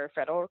that. There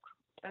are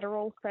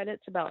federal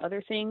credits about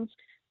other things,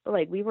 but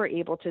like we were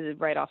able to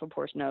write off a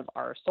portion of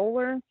our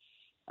solar,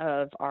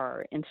 of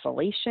our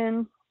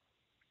insulation,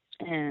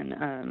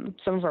 and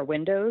some of our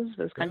windows,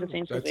 those kinds of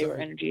things, because they were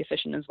energy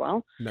efficient as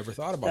well. Never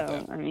thought about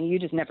that. I mean, you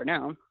just never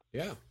know.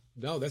 Yeah,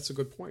 no, that's a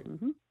good point.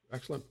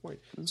 Excellent point.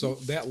 Mm-hmm. So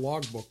that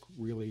logbook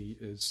really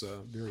is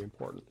very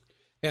important.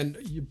 And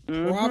you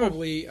Mm-hmm.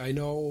 probably, I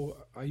know,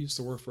 I used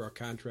to work for a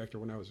contractor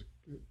when I was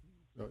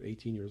about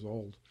 18 years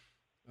old.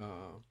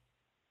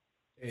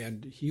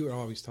 And he would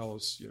always tell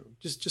us,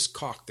 just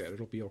caulk that.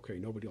 It'll be okay.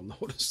 Nobody will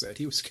notice that.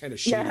 He was kind of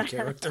shady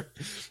character.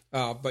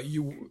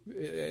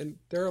 And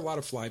there are a lot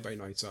of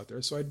fly-by-nights out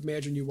there. So I'd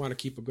imagine you want to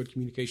keep a good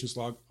communications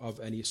log of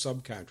any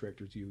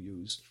subcontractors you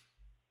use.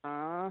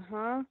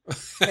 Uh-huh.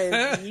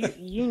 Because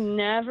you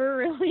never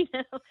really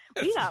know.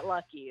 We got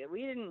lucky.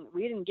 We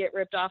didn't get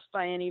ripped off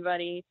by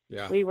anybody.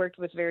 Yeah. We worked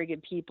with very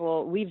good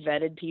people. We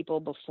vetted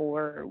people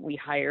before we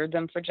hired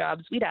them for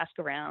jobs. We'd ask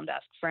around,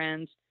 ask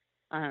friends.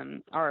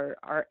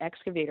 Our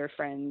excavator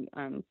friend,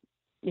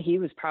 he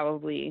was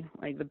probably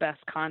like the best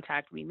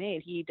contact we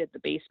made. He did the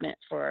basement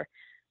for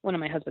one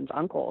of my husband's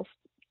uncles.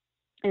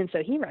 And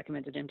so he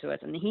recommended him to us,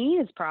 and he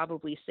has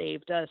probably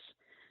saved us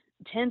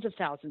tens of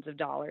thousands of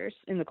dollars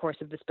in the course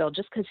of this build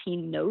just because he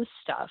knows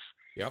stuff.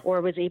 Yep.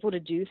 Or was able to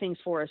do things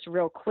for us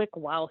real quick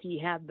while he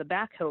had the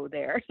backhoe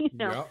there,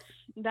 Yep.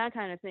 that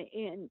kind of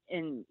thing.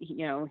 And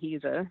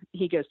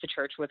he goes to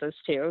church with us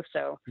too.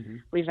 So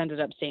we've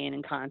ended up staying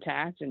in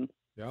contact, and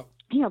yep.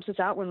 he helps us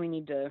out when we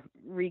need to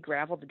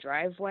re-gravel the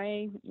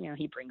driveway.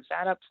 He brings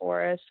that up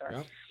for us,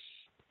 or,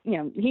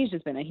 he's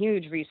just been a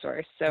huge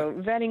resource. So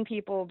vetting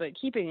people, but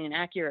keeping an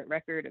accurate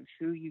record of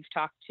who you've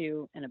talked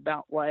to and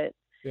about what,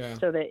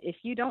 so that if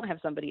you don't have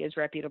somebody as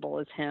reputable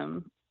as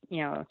him,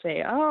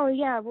 say, oh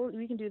yeah, well,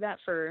 we can do that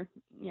for,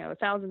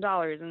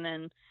 $1,000. And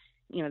then,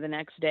 the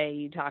next day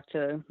you talk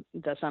to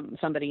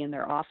somebody in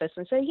their office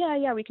and say,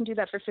 yeah, we can do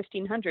that for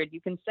 $1,500. You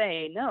can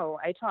say, no,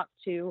 I talked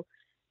to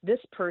this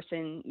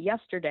person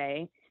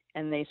yesterday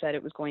and they said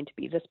it was going to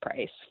be this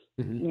price.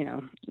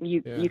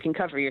 You can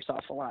cover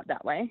yourself a lot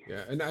that way.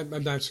 Yeah. And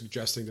I'm not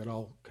suggesting that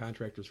all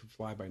contractors would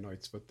fly by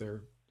nights, but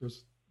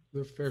there's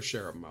a fair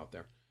share of them out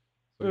there.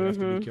 So you have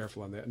to be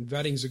careful on that. And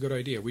vetting's a good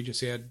idea. We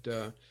just had,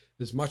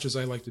 as much as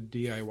I like to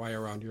DIY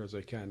around here as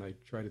I can, I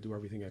try to do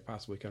everything I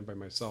possibly can by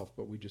myself,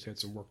 but we just had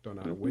some work done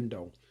on a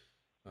window.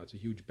 It's a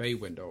huge bay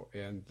window,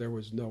 and there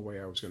was no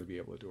way I was going to be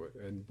able to do it.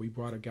 And we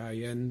brought a guy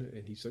in,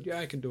 and he said, yeah,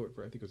 I can do it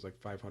for, I think it was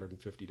like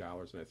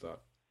 $550. And I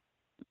thought,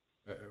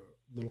 a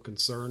little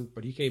concerned,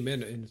 but he came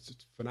in, and it's a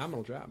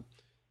phenomenal job.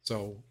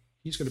 So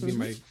he's going to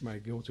be my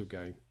go-to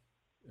guy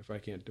if I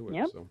can't do it.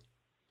 Yep.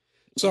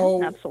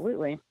 So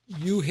absolutely.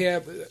 You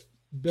have,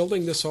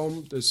 building this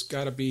home, there's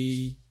got to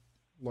be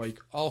like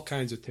all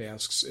kinds of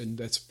tasks, and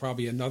that's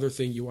probably another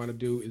thing you want to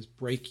do is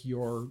break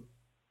your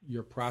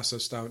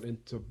process down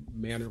into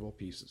manageable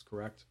pieces,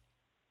 correct?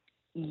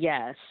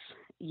 Yes.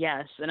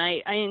 And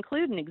I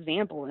include an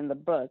example in the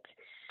book.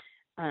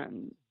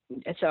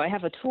 So I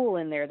have a tool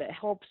in there that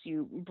helps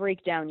you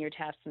break down your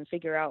tasks and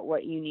figure out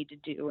what you need to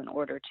do in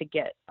order to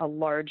get a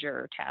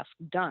larger task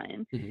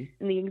done. And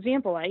the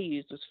example I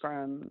used was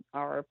from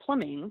our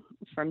plumbing,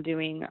 from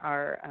doing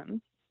our,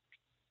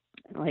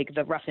 like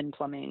the rough-in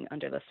plumbing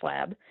under the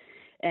slab.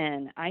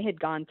 And I had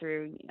gone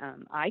through,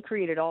 I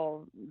created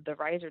all the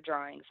riser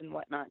drawings and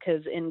whatnot,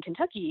 because in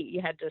Kentucky, you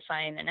had to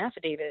sign an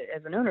affidavit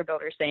as an owner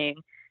builder saying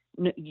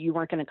you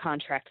weren't going to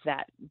contract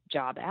that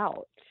job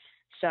out.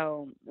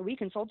 So we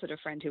consulted a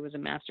friend who was a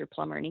master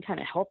plumber, and he kind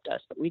of helped us,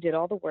 but we did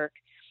all the work,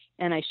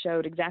 and I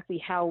showed exactly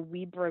how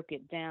we broke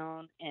it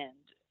down and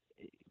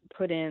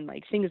put in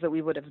like things that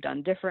we would have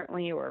done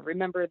differently, or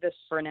remember this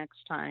for next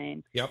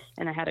time. Yep.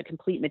 And I had a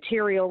complete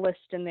material list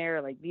in there.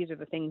 Like, these are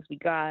the things we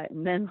got.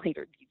 And then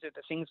later, these are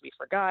the things we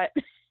forgot.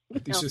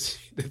 These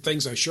are the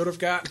things I should have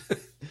got.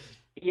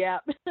 Yeah.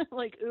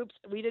 Like, oops,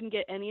 we didn't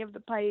get any of the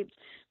pipes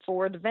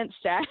for the vent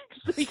stacks.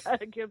 We got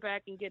to go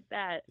back and get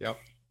that. Yep.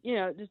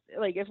 Just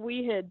like if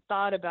we had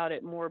thought about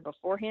it more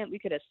beforehand, we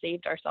could have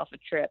saved ourselves a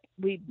trip.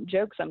 We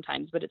joke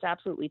sometimes, but it's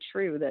absolutely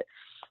true that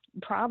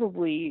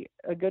probably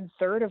a good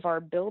third of our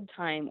build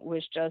time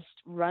was just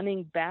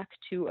running back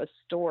to a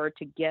store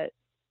to get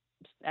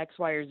X,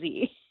 Y, or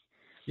Z.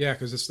 Yeah,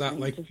 because it's not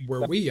like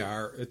where we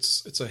are.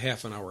 It's a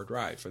half an hour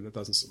drive, and it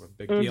doesn't seem a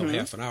big deal,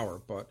 half an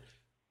hour, but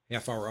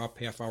half hour up,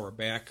 half hour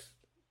back.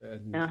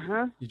 And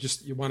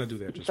you want to do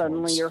that just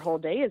suddenly once. Your whole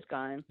day is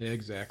gone. Yeah,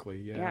 exactly.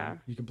 Yeah.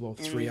 You can blow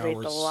 3 and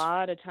hours. Waste a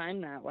lot of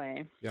time that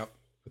way. Yep.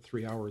 But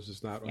 3 hours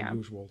is not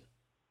unusual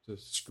to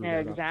screw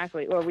that up.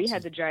 Exactly. Well, we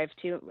had to drive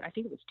I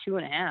think it was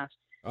 2.5.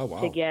 Oh,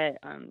 wow. To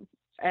get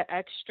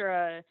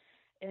extra.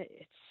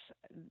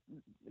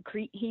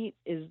 Crete heat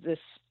is this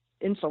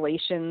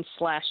insulation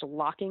 /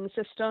 locking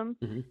system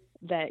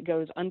that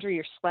goes under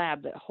your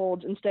slab that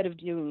holds, instead of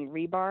doing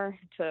rebar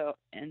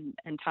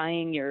and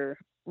tying your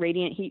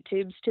radiant heat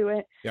tubes to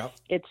it. Yep.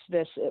 It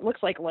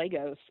looks like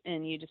Legos,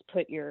 and you just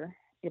put your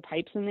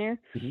pipes in there.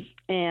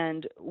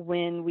 And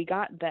when we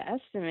got the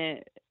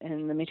estimate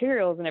and the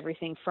materials and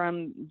everything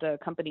from the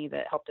company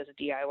that helped us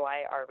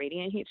DIY our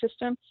radiant heat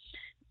system,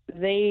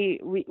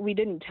 we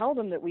didn't tell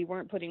them that we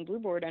weren't putting blue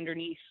board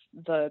underneath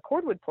the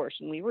cordwood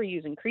portion. We were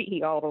using Crete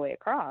heat all the way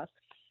across,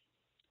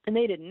 and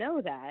they didn't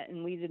know that,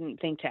 and we didn't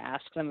think to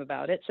ask them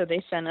about it. So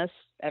they sent us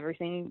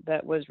everything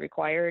that was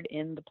required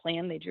in the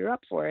plan they drew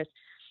up for us.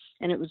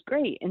 And it was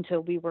great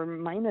until we were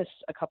minus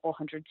a couple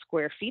hundred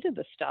square feet of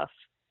the stuff.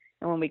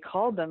 And when we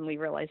called them, we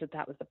realized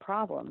that was the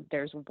problem.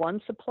 There's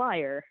one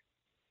supplier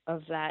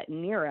of that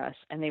near us,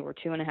 and they were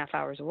 2.5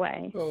 hours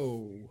away.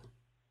 Oh,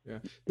 yeah.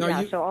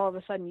 Now so all of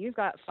a sudden you've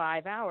got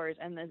 5 hours,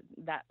 and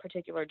that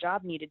particular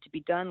job needed to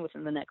be done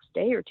within the next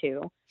day or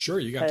two. Sure,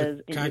 you got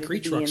the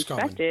concrete trucks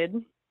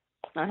coming.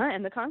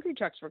 And the concrete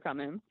trucks were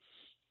coming.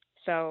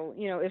 So,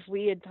 if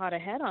we had thought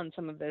ahead on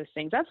some of those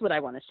things, that's what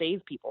I want to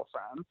save people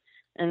from.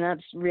 And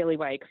that's really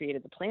why I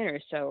created the planner.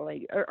 So,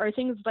 are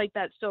things like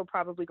that still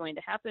probably going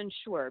to happen?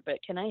 Sure.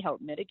 But can I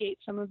help mitigate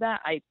some of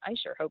that? I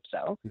sure hope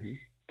so.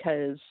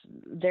 Because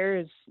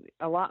there's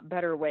a lot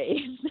better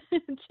ways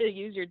to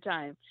use your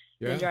time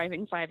than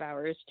driving 5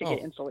 hours to get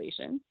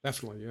insulation.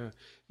 Definitely, yeah.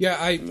 Yeah,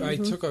 I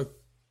took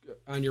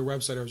on your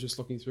website, I was just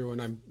looking through,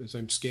 and as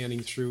I'm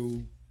scanning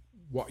through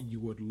what you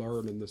would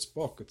learn in this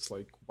book, it's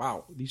like,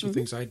 wow, these are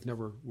things I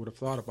never would have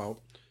thought about.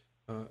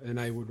 And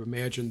I would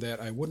imagine that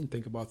I wouldn't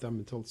think about them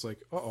until it's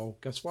like,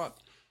 guess what?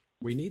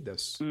 We need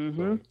this.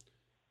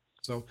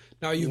 So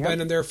now you've been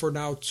in there for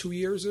now 2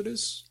 years, it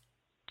is?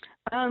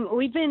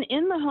 We've been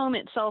in the home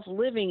itself,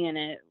 living in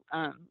it,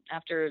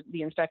 after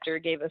the inspector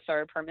gave us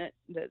our permit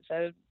that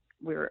said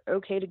we were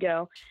okay to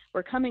go.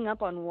 We're coming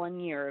up on 1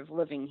 year of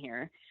living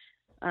here.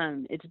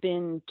 It's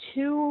been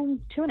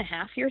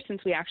 2.5 years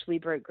since we actually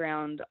broke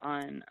ground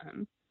on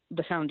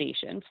the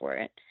foundation for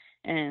it,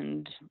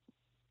 and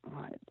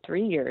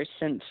 3 years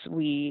since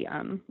we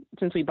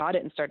bought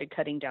it and started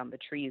cutting down the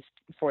trees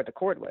for the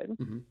cordwood.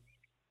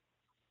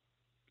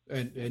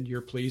 And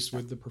you're pleased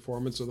with the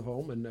performance of the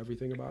home and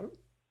everything about it?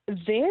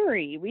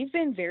 Very. We've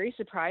been very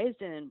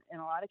surprised, and in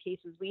a lot of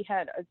cases we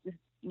had,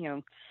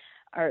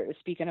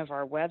 speaking of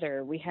our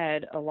weather, we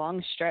had a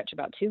long stretch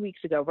about 2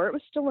 weeks ago where it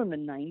was still in the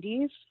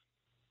 90s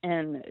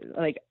and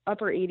like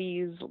upper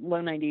 80s,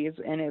 low 90s.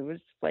 And it was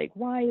like,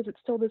 why is it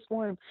still this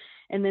warm?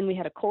 And then we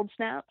had a cold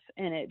snap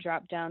and it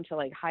dropped down to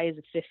like highs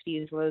of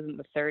 50s, lows in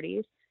the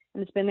 30s.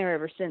 And it's been there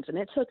ever since. And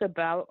it took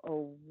about a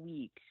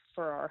week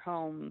for our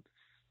home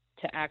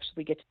to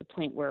actually get to the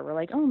point where we're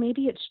like, oh,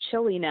 maybe it's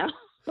chilly now.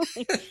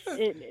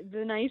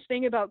 The nice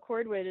thing about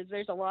cordwood is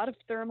there's a lot of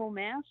thermal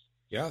mass.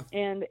 Yeah.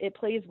 And it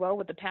plays well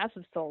with the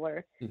passive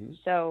solar.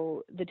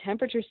 So the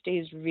temperature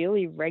stays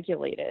really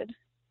regulated.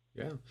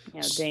 Yeah.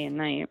 Day and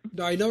night.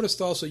 Now, I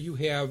noticed also you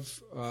have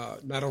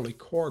not only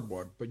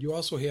cordwood, but you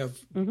also have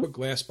put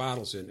glass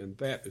bottles in, and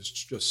that is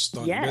just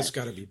stunning. Yes. That's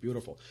got to be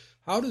beautiful.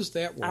 How does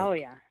that work? Oh,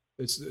 yeah.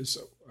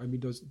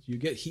 Do you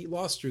get heat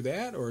loss through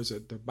that, or is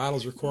it the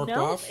bottles are corked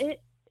off?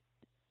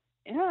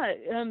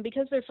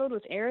 Because they're filled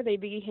with air, they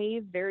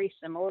behave very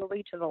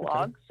similarly to the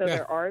log. So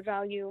their R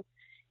value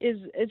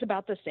is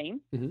about the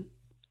same.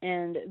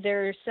 And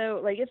they're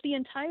so, like, even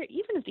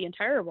if the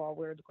entire wall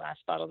were the glass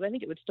bottles, I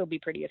think it would still be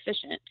pretty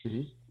efficient.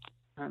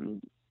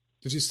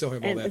 Because you still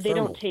have all that they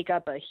thermal. don't take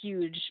up a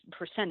huge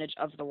percentage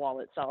of the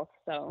wall itself,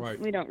 so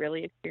we don't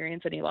really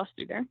experience any loss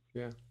through there.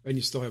 Yeah, and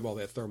you still have all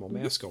that thermal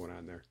mass going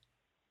on there.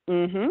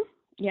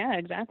 Yeah,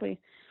 exactly.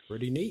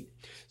 Pretty neat.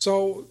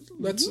 So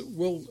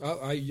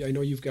I know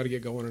you've got to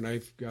get going, and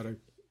I've got to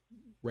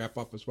wrap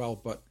up as well.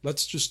 But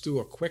let's just do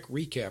a quick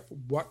recap.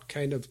 What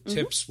kind of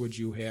tips would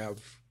you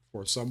have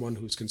for someone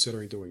who's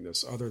considering doing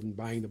this, other than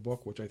buying the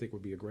book, which I think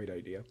would be a great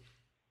idea?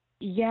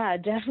 Yeah,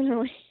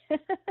 definitely.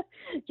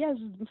 Yes,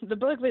 the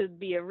book would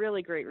be a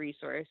really great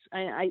resource.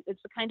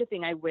 It's the kind of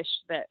thing I wish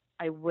that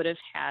I would have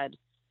had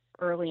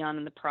early on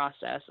in the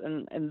process.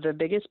 And the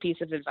biggest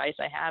piece of advice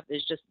I have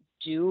is just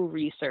do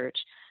research.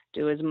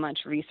 Do as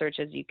much research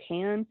as you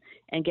can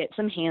and get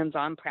some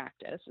hands-on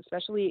practice,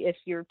 especially if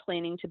you're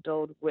planning to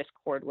build with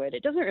cordwood.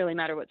 It doesn't really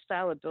matter what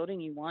style of building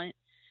you want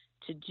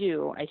to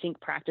do. I think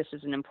practice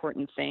is an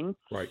important thing.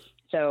 Right.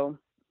 So,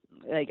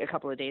 like a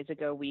couple of days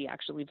ago, we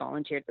actually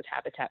volunteered with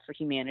Habitat for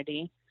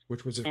Humanity,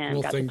 which was a and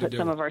cool got thing to put do.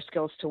 some of our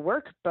skills to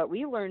work. But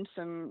we learned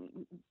some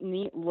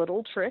neat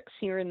little tricks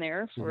here and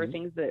there for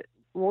things that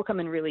will come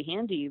in really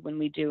handy when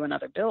we do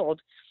another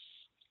build.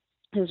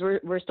 Because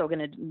we're still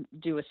going to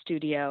do a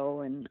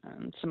studio and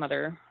some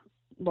other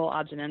little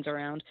odds and ends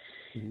around,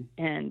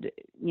 and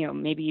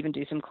maybe even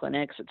do some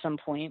clinics at some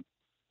point.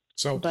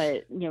 So,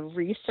 but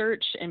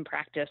research and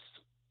practice.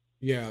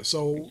 Yeah.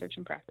 So research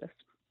and practice.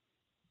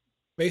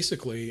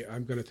 Basically,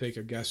 I'm going to take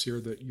a guess here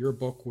that your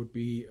book would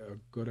be a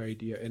good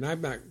idea, and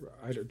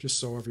just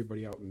so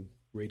everybody out in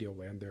Radio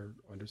Land there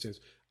understands,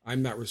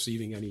 I'm not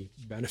receiving any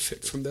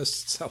benefit from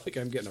this. It's not like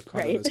I'm getting a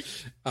cut of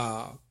this.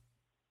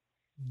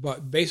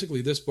 But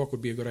basically, this book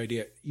would be a good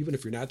idea, even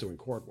if you're not doing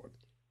cordwood.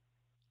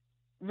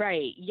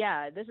 Right.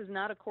 Yeah. This is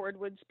not a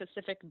cordwood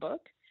specific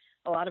book.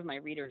 A lot of my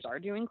readers are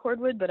doing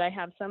cordwood, but I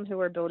have some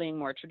who are building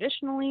more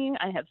traditionally.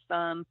 I have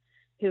some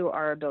who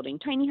are building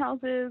tiny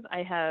houses.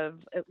 I have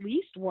at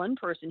least one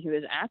person who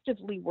is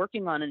actively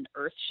working on an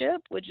earth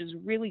ship, which is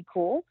really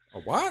cool. A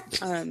what?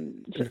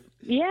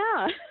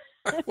 Yeah.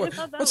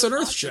 What's an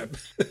earth ship?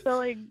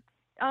 So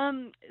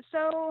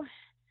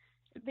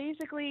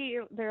basically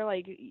they're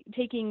like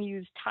taking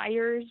used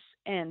tires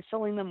and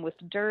filling them with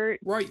dirt,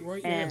 Right,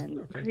 and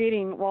yeah. Okay.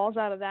 creating walls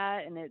out of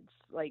that, and it's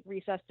like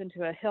recessed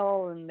into a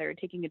hill, and they're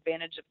taking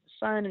advantage of the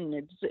sun, and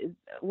it's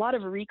a lot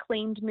of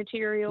reclaimed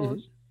materials.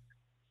 Mm-hmm.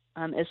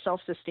 As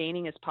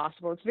self-sustaining as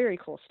possible. It's very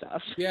cool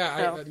stuff.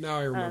 Yeah, So, now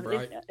I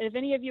remember. If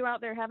any of you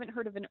out there haven't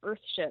heard of an Earth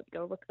ship,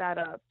 go look that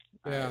up.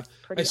 Yeah, it's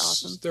pretty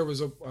awesome. There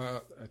was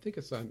I think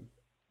it's on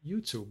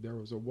YouTube. There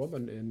was a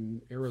woman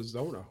in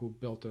Arizona who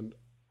built an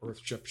Earth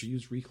ship. She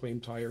used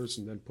reclaimed tires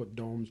and then put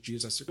domes,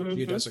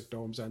 geodesic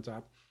domes on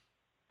top.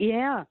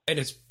 Yeah, and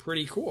it's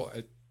pretty cool.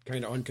 It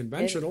kind of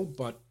unconventional,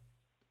 but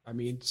I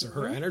mean, so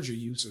her energy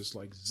use is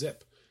like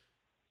zip.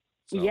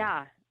 So.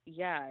 Yeah,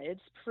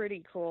 it's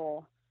pretty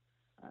cool.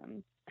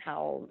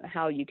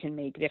 How you can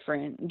make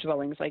different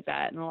dwellings like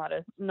that, and a lot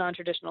of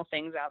non-traditional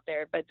things out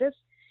there. But this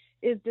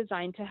is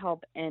designed to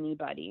help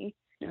anybody,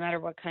 no matter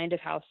what kind of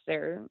house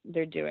they're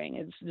doing.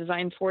 It's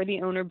designed for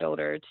the owner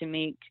builder to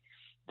make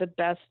the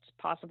best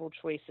possible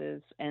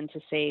choices and to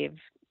save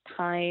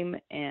time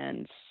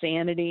and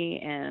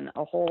sanity and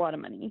a whole lot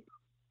of money.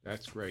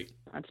 That's great.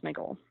 That's my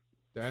goal.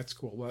 That's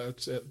cool. Well,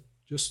 it's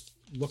just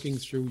looking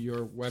through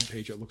your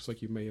webpage, it looks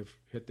like you may have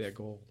hit that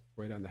goal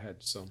right on the head.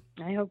 So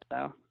I hope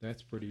so.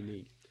 That's pretty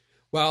neat.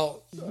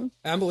 Well,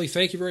 Emily,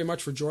 thank you very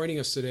much for joining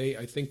us today.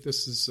 I think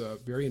this is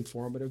very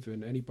informative,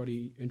 and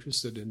anybody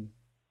interested in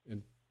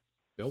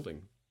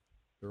building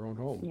their own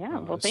home. Yeah,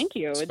 well, thank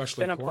you. It's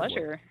been a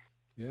pleasure.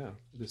 Yeah,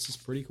 this is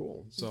pretty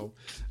cool. So,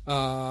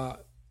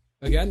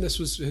 again, this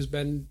has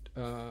been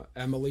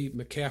Emily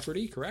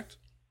McCafferty, correct?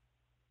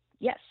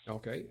 Yes.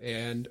 Okay,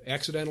 and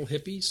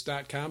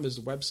accidentalhippies.com is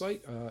the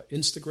website.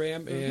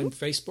 Instagram and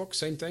Facebook,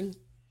 same thing?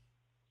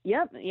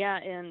 Yep, yeah,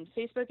 and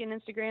Facebook and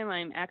Instagram,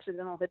 I'm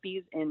Accidental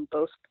Hippies in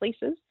both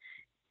places.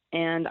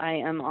 And I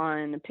am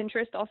on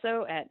Pinterest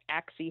also at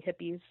Axi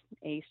Hippies,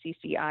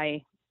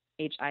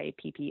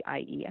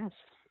 ACCIHIPPIES.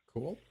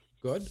 Cool,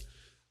 good.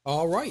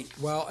 All right.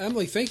 Well,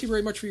 Emily, thank you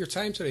very much for your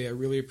time today. I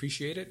really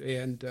appreciate it.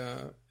 And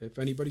if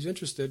anybody's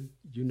interested,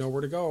 you know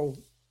where to go.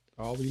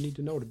 All you need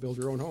to know to build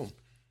your own home.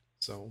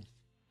 So,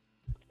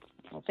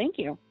 well, thank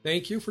you.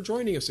 Thank you for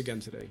joining us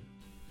again today.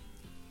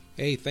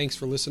 Hey, thanks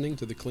for listening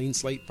to the Clean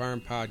Slate Farm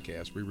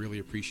podcast. We really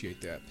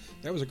appreciate that.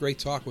 That was a great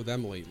talk with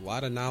Emily. A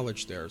lot of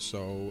knowledge there.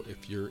 So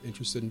if you're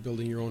interested in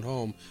building your own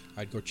home,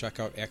 I'd go check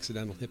out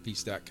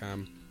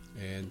accidentalhippies.com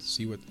and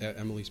see what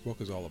Emily's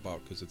book is all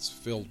about, because it's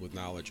filled with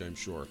knowledge, I'm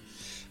sure.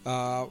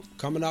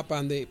 Coming up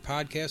on the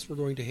podcast, we're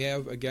going to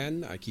have,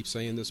 again, I keep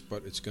saying this,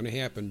 but it's going to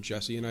happen.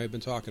 Jesse and I have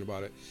been talking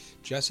about it.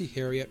 Jesse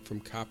Harriet from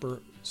Copper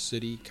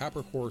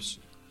Horse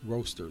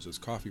Roasters, is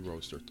coffee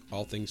roaster,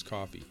 all things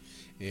coffee.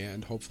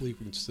 And hopefully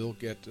we can still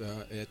get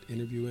an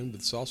interview in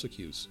with Salsa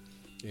Q's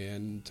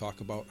and talk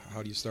about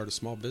how do you start a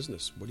small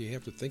business. What do you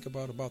have to think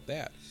about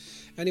that?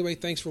 Anyway,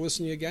 thanks for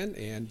listening again,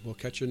 and we'll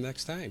catch you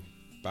next time.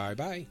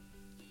 Bye-bye.